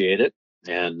appreciate it.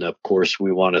 And of course,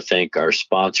 we want to thank our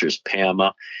sponsors,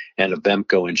 PAMA and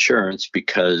Avemco Insurance,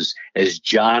 because as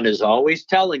John is always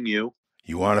telling you,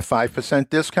 you want a 5%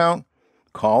 discount?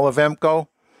 Call Avemco,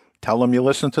 tell them you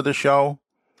listen to the show,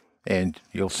 and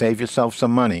you'll save yourself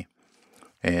some money.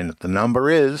 And the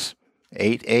number is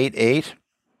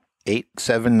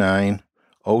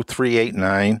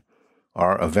 888-879-0389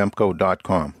 or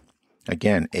avemco.com.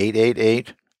 Again,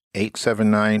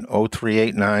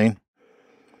 888-879-0389.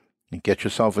 You get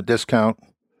yourself a discount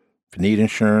if you need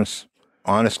insurance.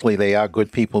 Honestly, they are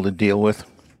good people to deal with.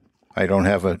 I don't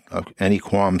have any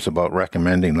qualms about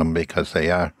recommending them because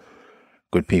they are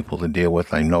good people to deal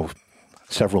with. I know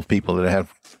several people that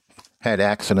have had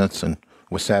accidents and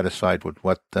were satisfied with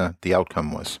what the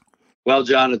outcome was. Well,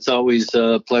 John, it's always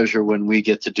a pleasure when we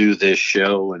get to do this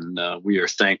show, and we are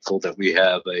thankful that we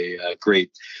have a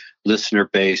great listener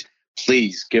base.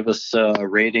 Please give us a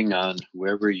rating on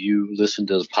wherever you listen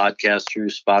to the podcast through,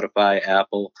 Spotify,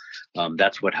 Apple.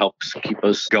 That's what helps keep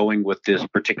us going with this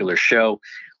particular show.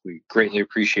 We greatly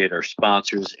appreciate our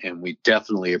sponsors, and we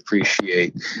definitely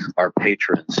appreciate our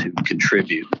patrons who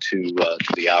contribute to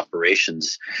the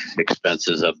operations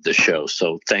expenses of the show.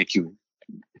 So thank you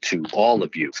to all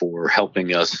of you for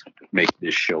helping us make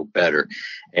this show better.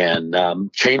 And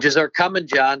changes are coming,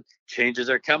 John. Changes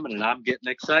are coming, and I'm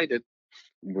getting excited.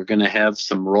 We're going to have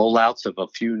some rollouts of a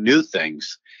few new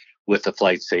things with the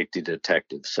Flight Safety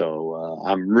Detective. So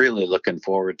I'm really looking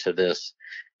forward to this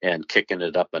and kicking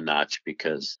it up a notch,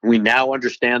 because we now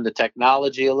understand the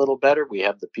technology a little better. We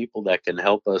have the people that can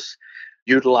help us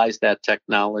utilize that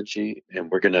technology,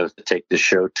 and we're going to take the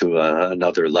show to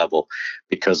another level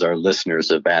because our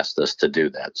listeners have asked us to do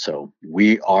that. So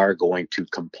we are going to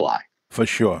comply. For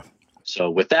sure. So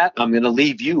with that, I'm going to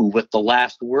leave you with the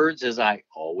last words, as I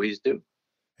always do.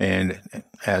 And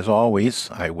as always,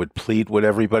 I would plead with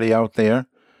everybody out there,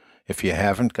 if you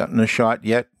haven't gotten a shot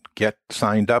yet, get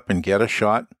signed up and get a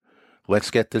shot. Let's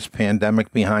get this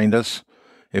pandemic behind us.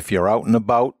 If you're out and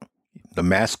about, the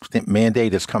mask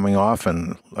mandate is coming off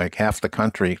in like half the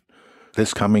country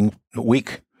this coming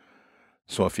week.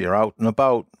 So if you're out and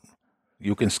about,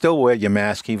 you can still wear your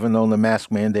mask even though the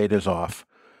mask mandate is off.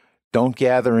 Don't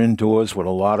gather indoors with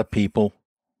a lot of people.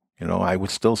 You know, I would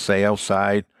still say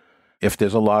outside. If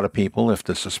there's a lot of people, if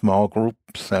there's a small group,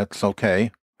 that's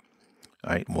okay.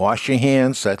 All right, wash your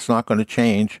hands. That's not going to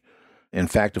change. In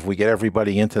fact, if we get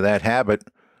everybody into that habit,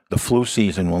 the flu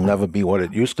season will never be what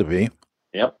it used to be.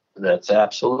 Yep, that's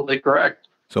absolutely correct.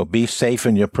 So be safe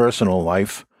in your personal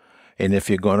life. And if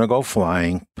you're going to go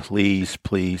flying, please,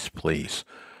 please, please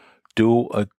do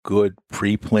a good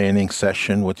pre-planning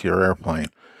session with your airplane.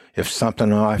 If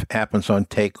something happens on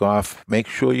takeoff, make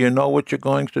sure you know what you're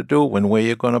going to do and where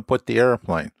you're going to put the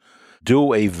airplane.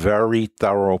 Do a very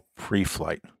thorough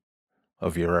pre-flight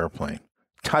of your airplane.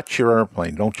 Touch your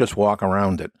airplane. Don't just walk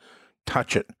around it.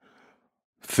 Touch it.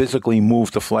 Physically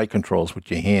move the flight controls with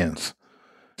your hands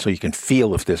so you can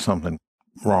feel if there's something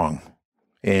wrong.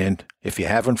 And if you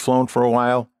haven't flown for a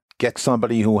while, get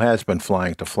somebody who has been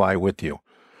flying to fly with you.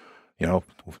 You know,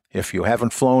 if you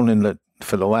haven't flown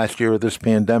for the last year of this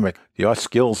pandemic, your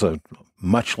skills are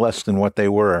much less than what they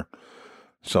were.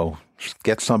 So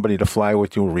get somebody to fly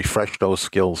with you, refresh those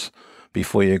skills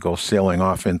before you go sailing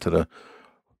off into the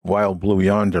wild blue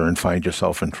yonder and find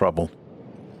yourself in trouble.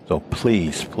 So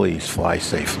please, please fly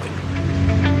safely.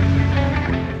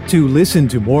 To listen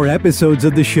to more episodes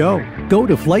of the show, go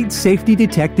to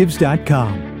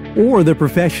FlightSafetyDetectives.com or the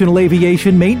Professional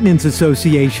Aviation Maintenance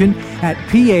Association at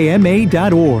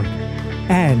PAMA.org,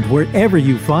 and wherever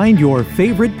you find your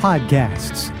favorite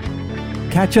podcasts.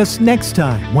 Catch us next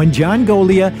time when John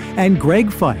Golia and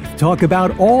Greg Fife talk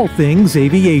about all things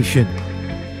aviation.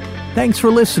 Thanks for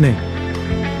listening.